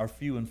are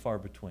few and far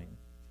between.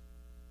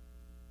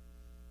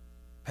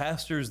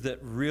 Pastors that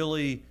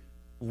really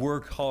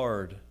work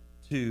hard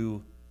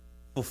to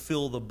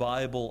fulfill the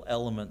Bible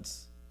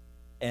elements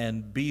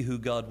and be who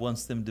God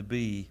wants them to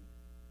be,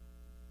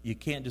 you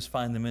can't just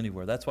find them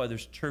anywhere. That's why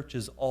there's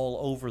churches all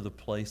over the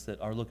place that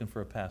are looking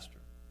for a pastor,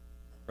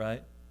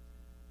 right?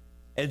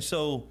 And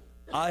so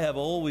I have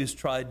always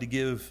tried to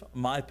give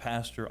my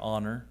pastor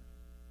honor,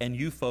 and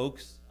you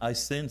folks, I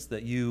sense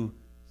that you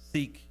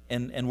seek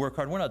and work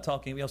hard. We're not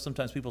talking,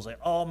 sometimes people say,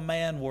 oh,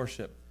 man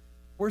worship.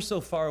 We're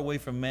so far away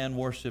from man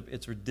worship,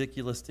 it's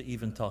ridiculous to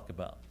even talk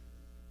about.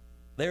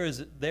 There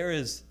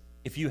is,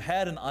 if you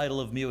had an idol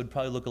of me, it would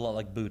probably look a lot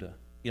like Buddha.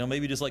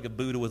 Maybe just like a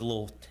Buddha with a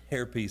little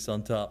hairpiece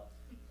on top.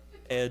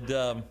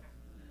 And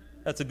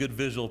that's a good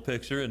visual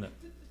picture, isn't it?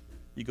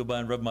 You go by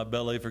and rub my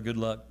belly for good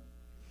luck.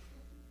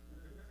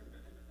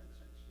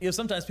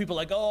 Sometimes people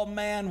are like, oh,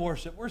 man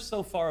worship. We're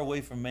so far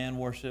away from man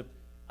worship.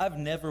 I've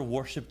never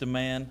worshiped a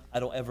man. I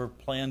don't ever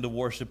plan to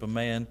worship a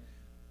man.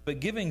 But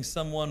giving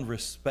someone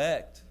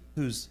respect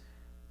who's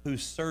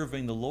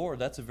serving the Lord,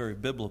 that's a very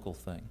biblical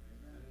thing.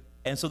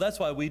 And so that's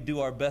why we do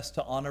our best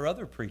to honor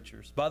other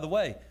preachers. By the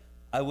way,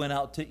 I went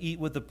out to eat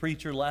with a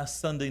preacher last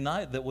Sunday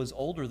night that was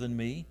older than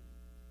me.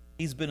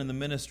 He's been in the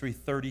ministry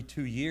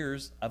 32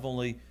 years.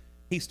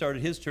 He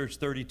started his church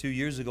 32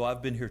 years ago.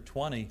 I've been here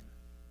 20.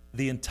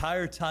 The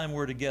entire time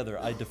we're together,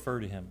 I defer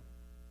to him.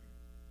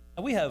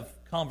 And we have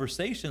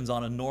conversations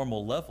on a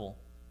normal level.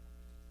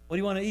 What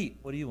do you want to eat?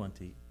 What do you want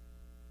to eat?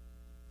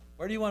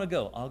 Where do you want to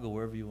go? I'll go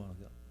wherever you want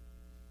to go.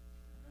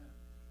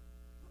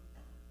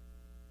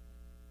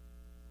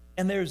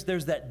 And there's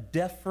that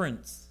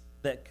deference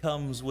that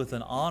comes with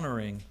an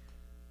honoring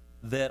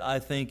that I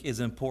think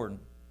is important.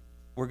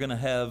 We're going to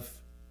have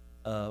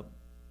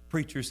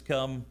preachers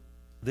come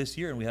this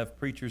year, and we have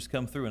preachers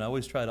come through, and I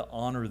always try to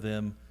honor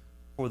them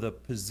for the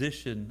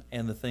position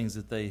and the things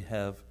that they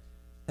have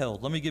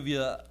held. Let me give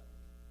you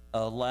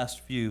a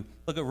last few.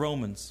 Look at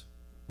Romans.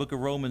 Book of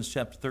Romans,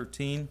 chapter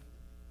 13.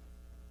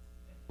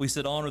 We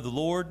said honor the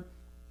Lord,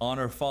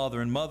 honor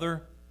father and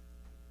mother,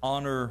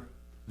 honor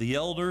the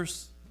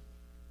elders,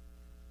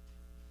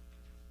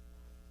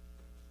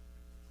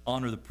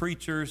 honor the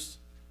preachers.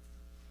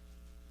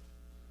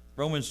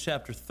 Romans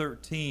chapter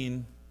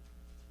 13.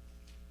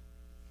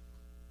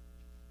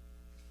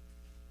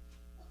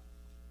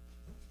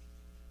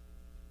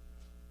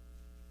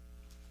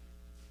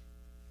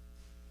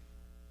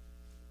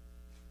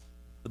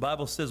 The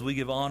Bible says we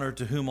give honor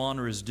to whom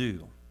honor is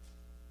due.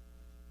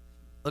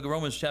 Look at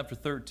Romans chapter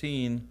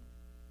 13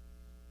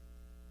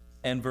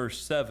 and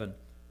verse 7.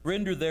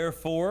 Render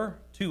therefore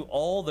to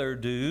all their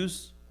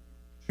dues,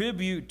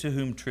 tribute to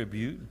whom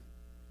tribute,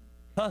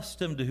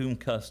 custom to whom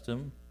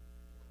custom,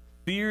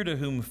 fear to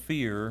whom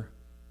fear,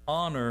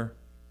 honor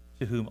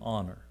to whom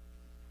honor.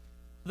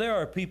 There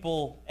are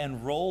people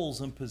and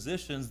roles and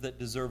positions that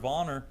deserve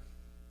honor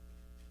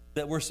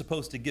that we're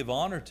supposed to give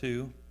honor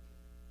to.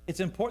 It's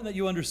important that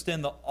you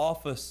understand the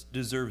office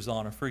deserves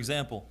honor. For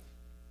example,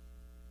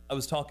 I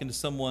was talking to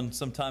someone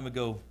some time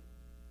ago.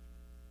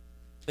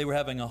 They were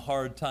having a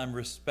hard time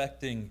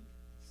respecting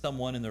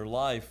someone in their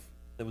life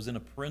that was in a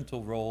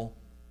parental role,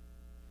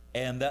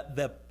 and that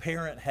the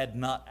parent had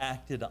not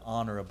acted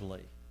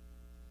honorably.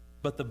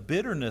 But the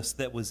bitterness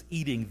that was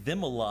eating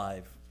them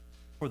alive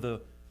for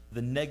the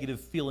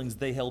negative feelings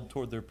they held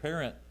toward their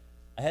parent,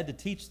 I had to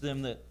teach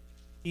them that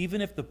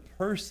even if the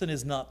person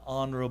is not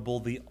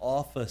honorable, the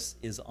office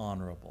is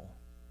honorable.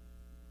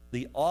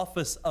 The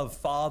office of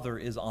father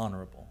is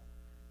honorable.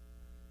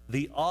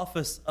 The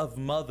office of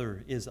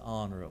mother is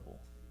honorable.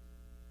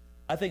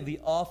 I think the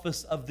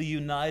office of the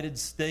United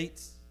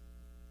States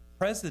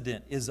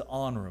president is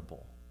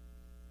honorable.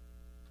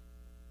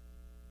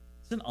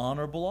 It's an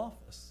honorable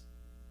office.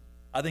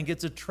 I think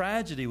it's a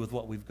tragedy with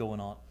what we've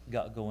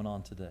got going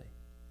on today.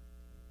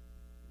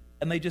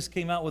 And they just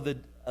came out with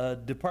a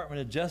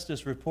Department of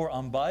Justice report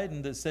on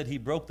Biden that said he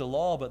broke the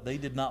law, but they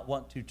did not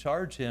want to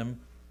charge him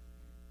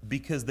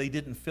because they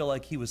didn't feel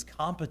like he was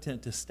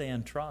competent to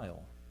stand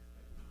trial.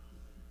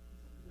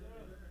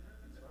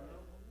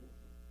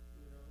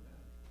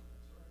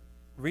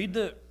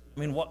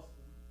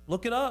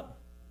 Look it up.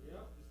 Yeah,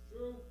 it's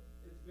true.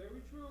 It's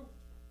very true.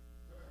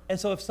 And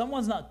so if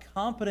someone's not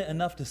competent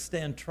enough to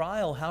stand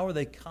trial, how are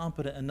they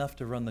competent enough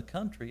to run the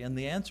country? And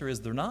the answer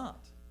is they're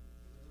not.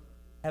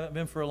 Haven't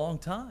been for a long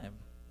time.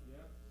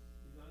 Yep,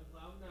 he's on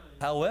cloud nine.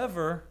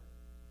 However,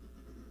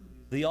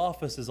 the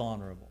office is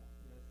honorable.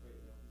 That's right,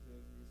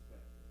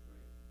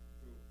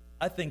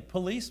 I think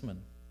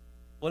policemen,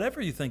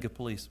 whatever you think of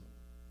policemen,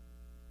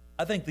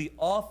 I think the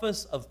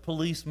office of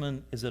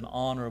policeman is an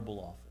honorable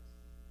office.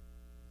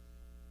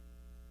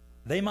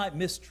 They might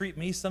mistreat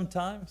me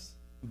sometimes.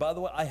 By the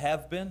way, I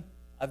have been.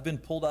 I've been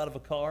pulled out of a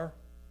car.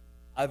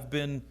 I've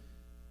been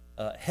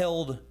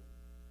held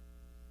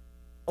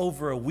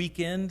over a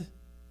weekend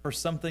for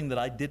something that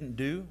I didn't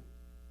do.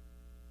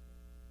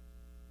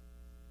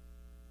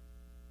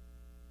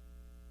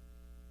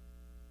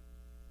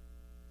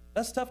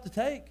 That's tough to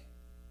take.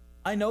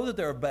 I know that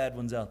there are bad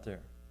ones out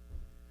there.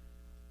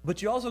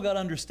 But you also got to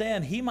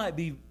understand, he might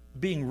be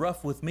being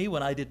rough with me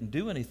when I didn't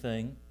do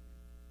anything,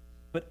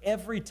 but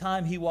every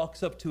time he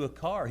walks up to a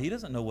car, he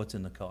doesn't know what's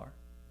in the car.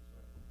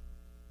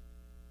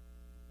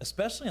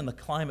 Especially in the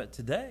climate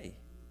today.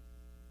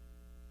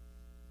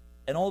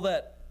 And all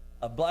that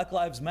Black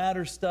Lives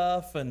Matter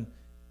stuff, and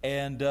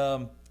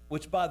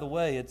which, by the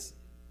way, it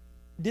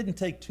didn't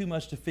take too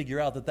much to figure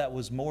out that that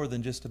was more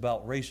than just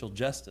about racial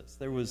justice.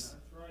 There was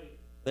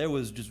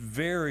just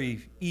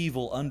very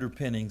evil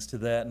underpinnings to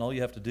that, and all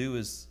you have to do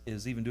is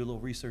even do a little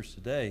research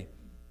today.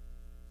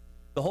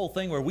 The whole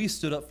thing where we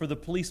stood up for the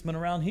policemen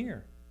around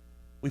here.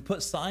 We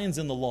put signs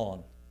in the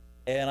lawn,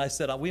 and I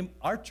said,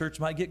 our church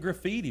might get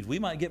graffitied. We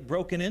might get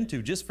broken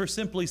into just for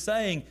simply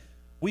saying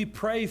we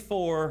pray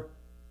for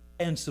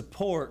and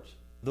support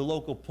the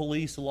local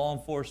police, law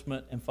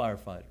enforcement, and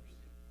firefighters.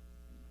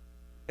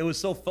 It was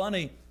so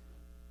funny.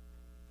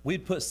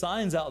 We'd put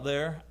signs out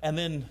there, and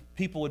then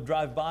people would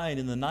drive by, and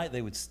in the night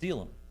they would steal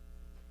them.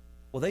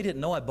 Well, they didn't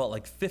know I bought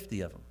like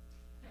 50 of them.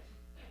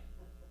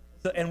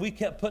 And we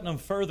kept putting them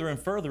further and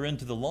further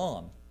into the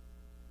lawn.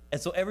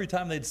 And so every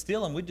time they'd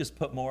steal them, we'd just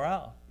put more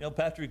out. You know,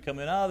 Pastor would come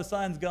in, the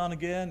sign's gone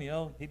again. You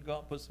know, he'd go out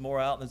and put some more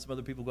out, and then some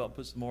other people go out and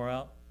put some more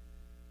out.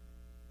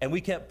 And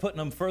we kept putting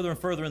them further and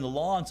further in the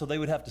lawn, so they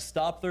would have to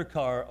stop their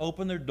car,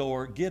 open their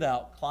door, get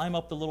out, climb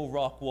up the little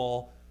rock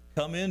wall,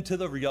 come into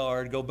the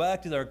yard, go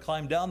back to there,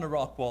 climb down the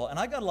rock wall. And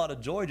I got a lot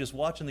of joy just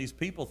watching these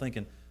people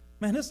thinking,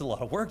 man, this is a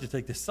lot of work to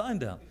take this sign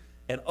down.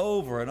 And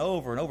over and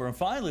over and over. And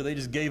finally, they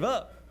just gave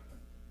up.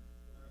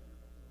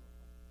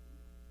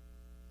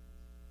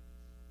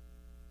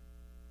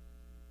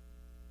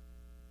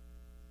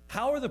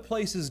 How are the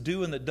places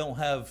doing that don't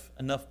have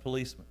enough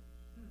policemen?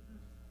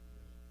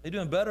 They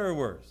doing better or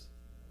worse?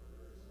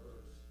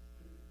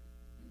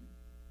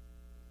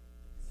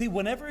 See,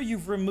 whenever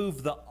you've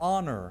removed the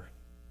honor,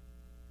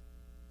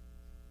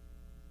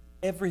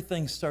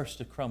 everything starts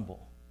to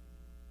crumble.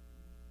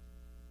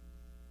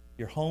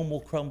 Your home will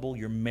crumble.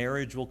 Your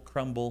marriage will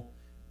crumble.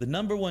 The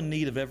number one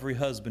need of every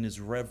husband is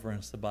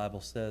reverence, the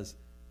Bible says.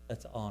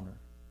 That's honor.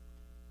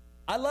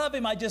 I love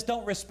him, I just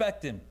don't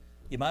respect him.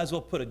 You might as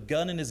well put a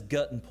gun in his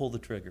gut and pull the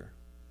trigger.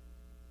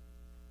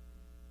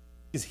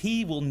 Because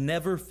he will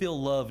never feel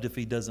loved if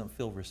he doesn't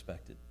feel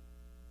respected.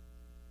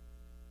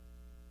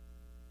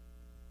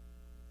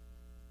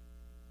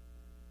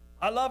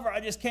 I love her,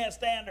 I just can't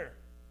stand her.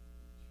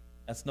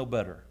 That's no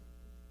better.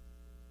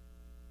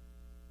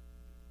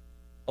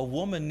 A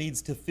woman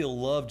needs to feel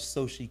loved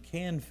so she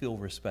can feel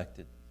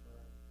respected.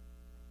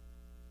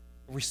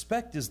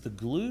 Respect is the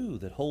glue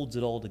that holds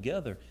it all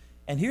together.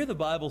 And here the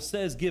Bible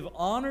says, give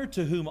honor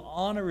to whom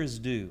honor is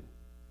due.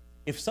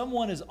 If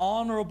someone is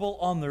honorable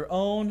on their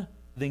own,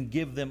 then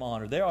give them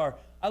honor.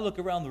 I look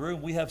around the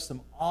room, we have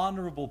some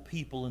honorable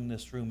people in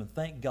this room, and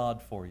thank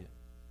God for you.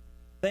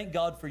 Thank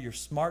God for your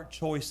smart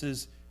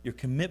choices, your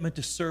commitment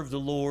to serve the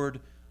Lord,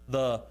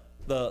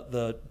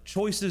 the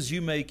choices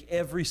you make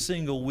every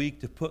single week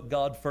to put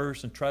God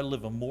first and try to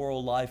live a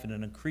moral life in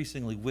an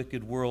increasingly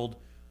wicked world.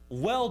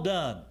 Well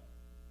done.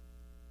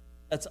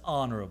 That's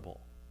honorable.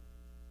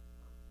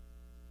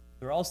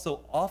 There are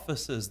also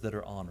offices that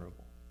are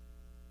honorable.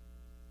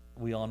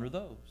 We honor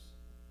those.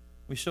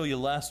 Let me show you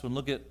the last one.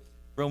 Look at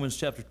Romans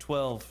chapter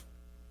 12,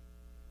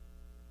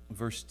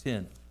 verse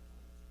 10.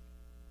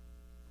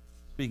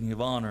 Speaking of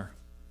honor,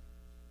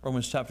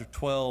 Romans chapter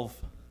 12,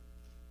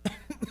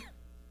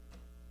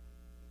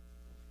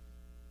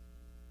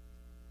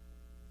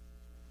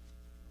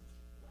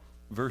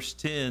 verse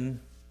 10.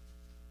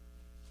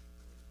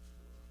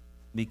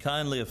 Be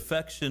kindly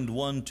affectioned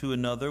one to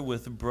another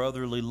with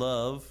brotherly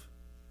love,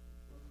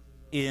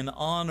 in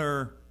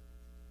honor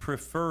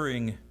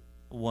preferring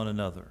one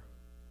another.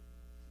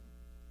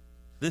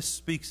 This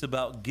speaks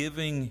about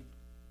giving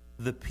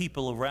the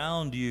people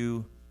around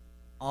you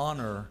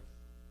honor.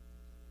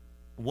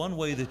 One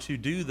way that you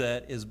do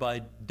that is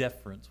by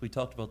deference. We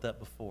talked about that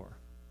before.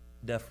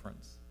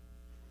 Deference.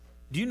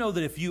 Do you know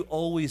that if you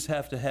always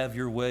have to have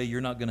your way,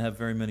 you're not going to have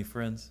very many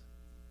friends?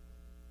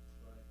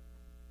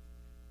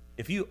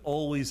 If you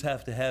always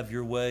have to have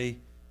your way,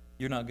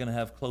 you're not going to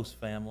have close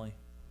family.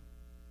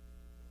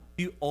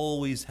 If you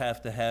always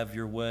have to have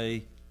your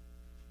way,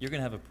 you're going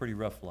to have a pretty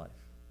rough life.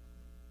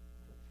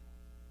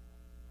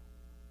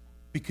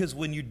 Because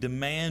when you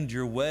demand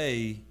your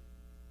way,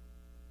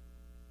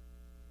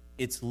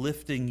 it's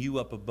lifting you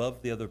up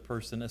above the other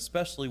person,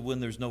 especially when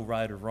there's no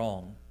right or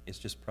wrong. It's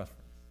just preference.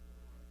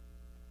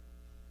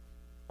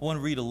 I want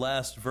to read a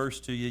last verse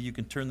to you. You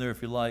can turn there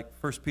if you like.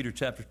 1 Peter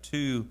chapter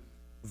 2,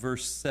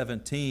 verse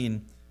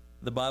 17,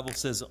 the Bible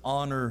says,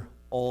 honor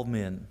all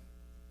men.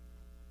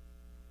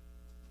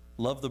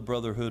 Love the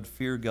brotherhood,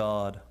 fear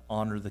God,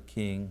 honor the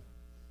king.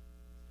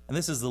 And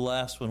this is the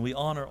last one. We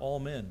honor all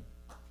men.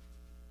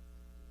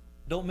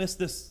 Don't miss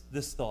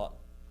this thought.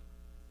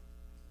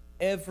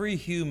 Every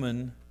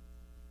human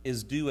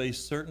is due a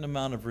certain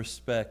amount of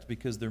respect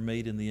because they're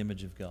made in the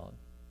image of God.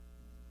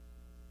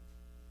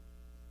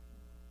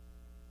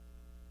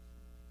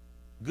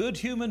 Good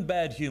human,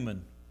 bad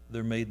human,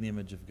 they're made in the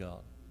image of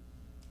God.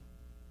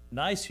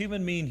 Nice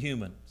human, mean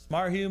human,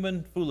 smart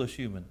human, foolish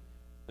human,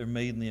 they're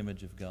made in the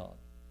image of God.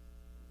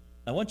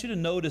 I want you to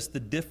notice the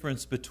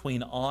difference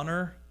between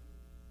honor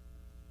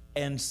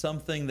and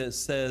something that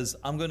says,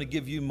 I'm going to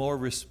give you more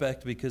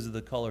respect because of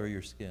the color of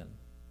your skin.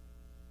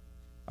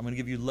 I'm going to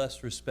give you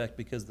less respect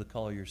because of the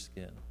color of your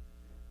skin.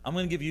 I'm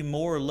going to give you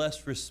more or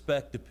less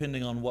respect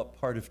depending on what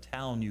part of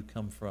town you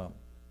come from,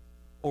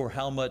 or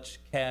how much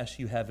cash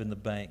you have in the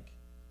bank,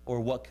 or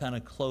what kind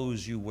of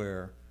clothes you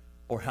wear,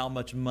 or how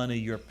much money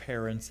your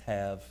parents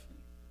have,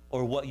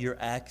 or what your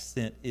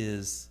accent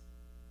is.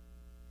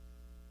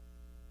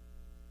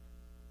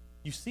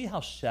 You see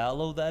how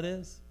shallow that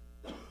is?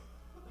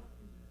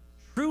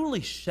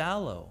 Truly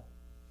shallow.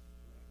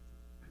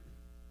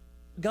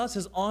 God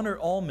says, honor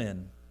all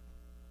men.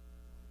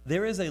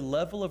 There is a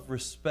level of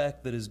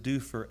respect that is due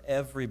for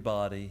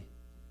everybody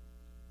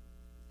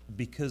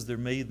because they're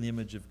made in the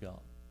image of God.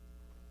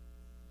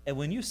 And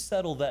when you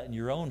settle that in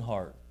your own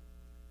heart,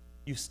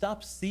 you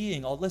stop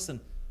seeing all. Listen,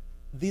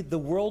 the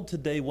world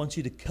today wants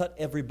you to cut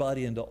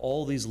everybody into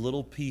all these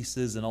little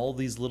pieces and all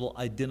these little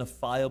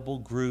identifiable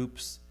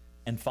groups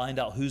and find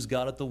out who's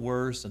got it the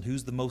worst and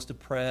who's the most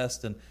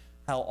oppressed and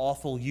how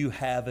awful you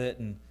have it.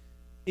 And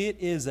it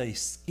is a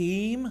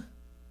scheme.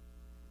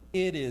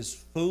 It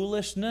is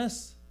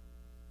foolishness.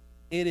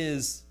 It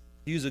is,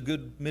 to use a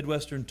good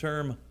Midwestern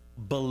term,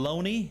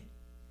 baloney.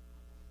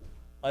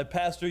 My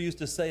pastor used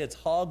to say it's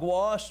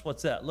hogwash.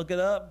 What's that? Look it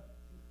up.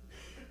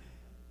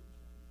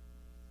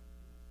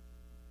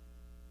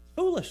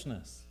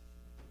 Foolishness.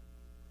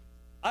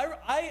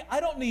 I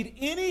don't need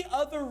any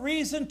other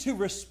reason to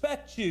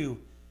respect you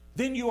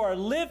than you are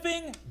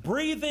living,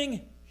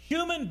 breathing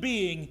human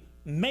being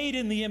made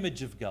in the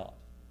image of God.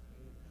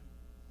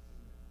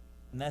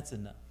 And that's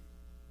enough.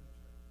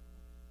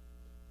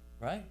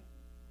 Right?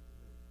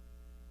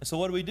 And so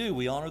what do?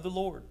 We honor the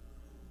Lord.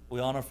 We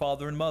honor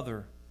father and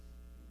mother.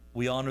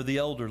 We honor the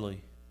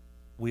elderly.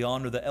 We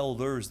honor the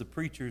elders, the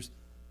preachers.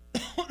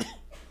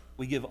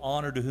 We give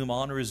honor to whom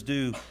honor is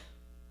due.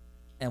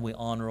 And we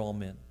honor all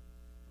men.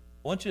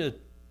 I want you to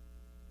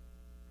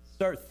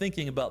start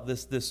thinking about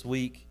this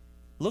week.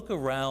 Look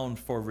around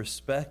for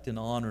respect and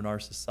honor in our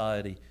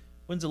society.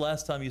 When's the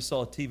last time you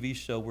saw a TV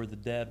show where the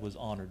dad was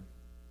honored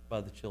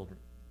by the children?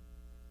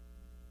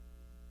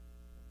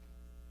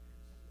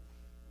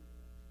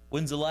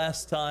 When's the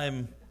last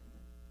time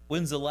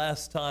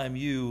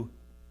you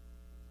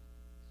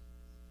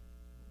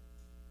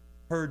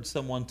heard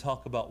someone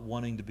talk about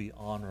wanting to be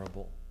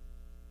honorable?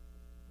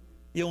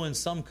 You know, in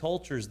some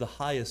cultures, the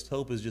highest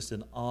hope is just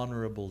an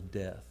honorable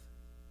death.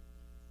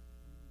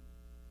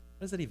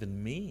 What does that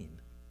even mean?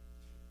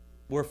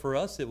 Where for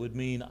us it would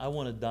mean, I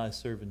want to die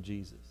serving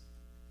Jesus.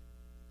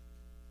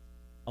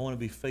 I want to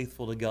be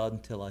faithful to God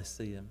until I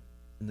see Him.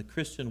 In the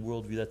Christian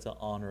worldview, that's an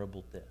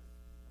honorable death.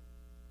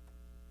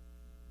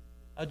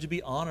 How'd you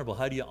be honorable?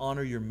 How do you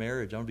honor your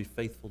marriage? I want to be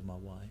faithful to my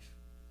wife.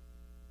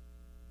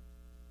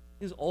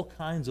 There's all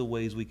kinds of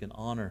ways we can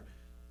honor.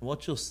 And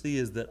what you'll see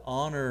is that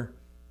honor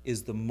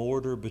is the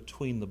mortar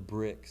between the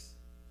bricks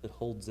that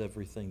holds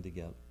everything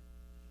together.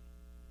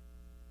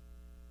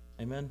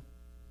 Amen?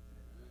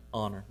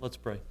 Honor. Let's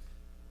pray.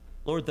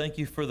 Lord, thank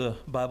you for the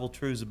Bible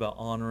truths about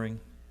honoring.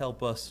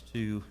 Help us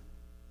to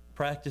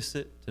practice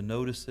it, to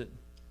notice it,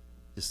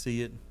 to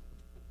see it.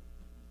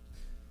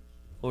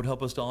 Lord,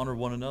 help us to honor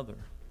one another,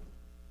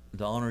 and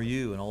to honor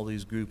you and all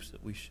these groups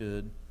that we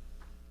should.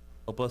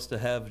 Help us to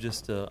have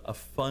just a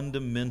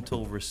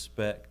fundamental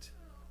respect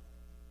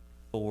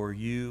for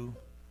you,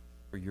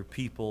 for your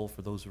people,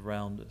 for those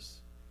around us.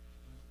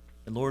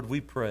 And Lord,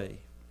 we pray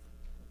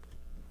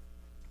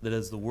that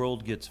as the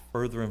world gets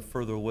further and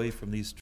further away from these